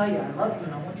I got to tell you, I love you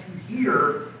and I want you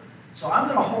here. So I'm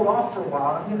going to hold off for a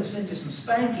while. I'm going to send you some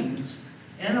spankings.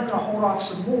 And then I'm going to hold off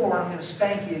some more. I'm going to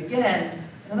spank you again.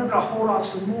 And then I'm going to hold off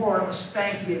some more. I'm going to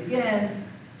spank you again.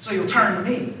 So you'll turn to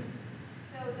me.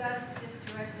 So does this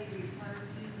directly refer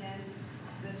to then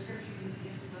the scripture you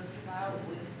just spoke about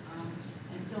with,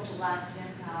 until the last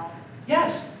Gentile?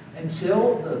 Yes,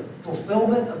 until the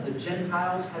fulfillment of the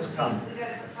Gentiles has come. We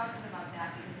gotta quit fussing about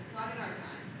that because it's not in our time.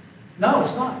 No,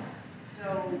 it's not.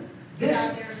 So, get This-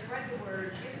 out there, spread the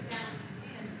word, get the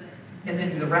balances in, but And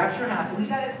then the rapture we happens.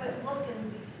 gotta quit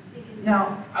looking, thinking.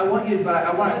 Now, I want you, but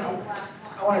I want somebody's to. last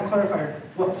I one. want to clarify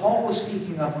what Paul was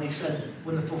speaking of when he said,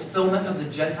 when the fulfillment of the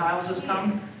Gentiles has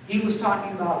come, he was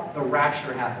talking about the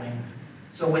rapture happening.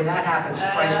 So when that happens,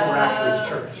 Christ will rapture his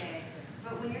church. Okay.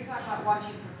 But when you're talking about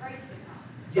watching for Christ to come,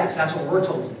 Yes, that's what we're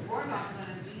told. we're not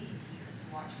gonna be here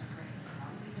to watch for Christ to come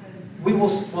because. We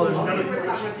will, well, Oh, you were there's,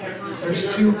 talking about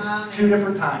there's two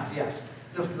different times, yes.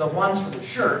 The ones for the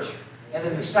church, and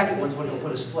then the second one's when he'll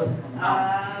put his foot on the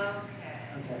mountain.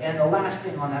 Okay. Okay, and the last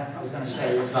thing on that I was going to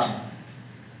say is,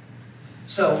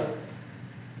 so,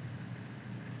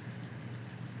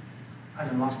 I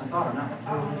haven't lost my thought on that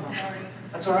one. Oh, sorry.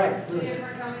 That's all right. Two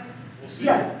different comings? We'll see.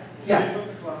 Yeah, yeah. We'll see them in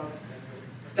the clouds.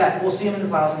 That, we'll see him in the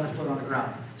clouds and his foot on the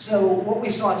ground. So what we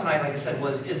saw tonight, like I said,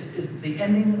 is the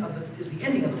ending of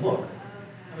the book.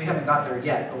 And we haven't got there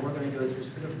yet, but we're going to go through,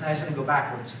 I'm just going to go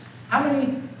backwards. How many,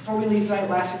 before we leave tonight,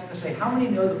 last thing I'm going to say, how many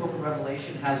know the book of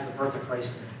Revelation has the birth of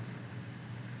Christ in it?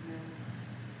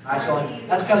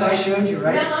 That's because I showed you,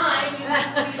 right?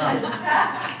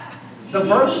 The You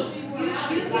birth, can teach me more You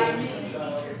about you it, get but I to knew. see the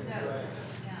teacher's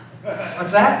notes. Yeah.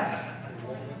 what's that?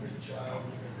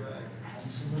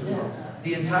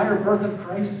 The entire birth of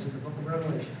Christ is in the book of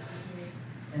Revelation.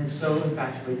 And it's so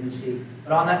infatuating to see.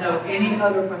 But on that note, any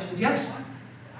other questions? Yes?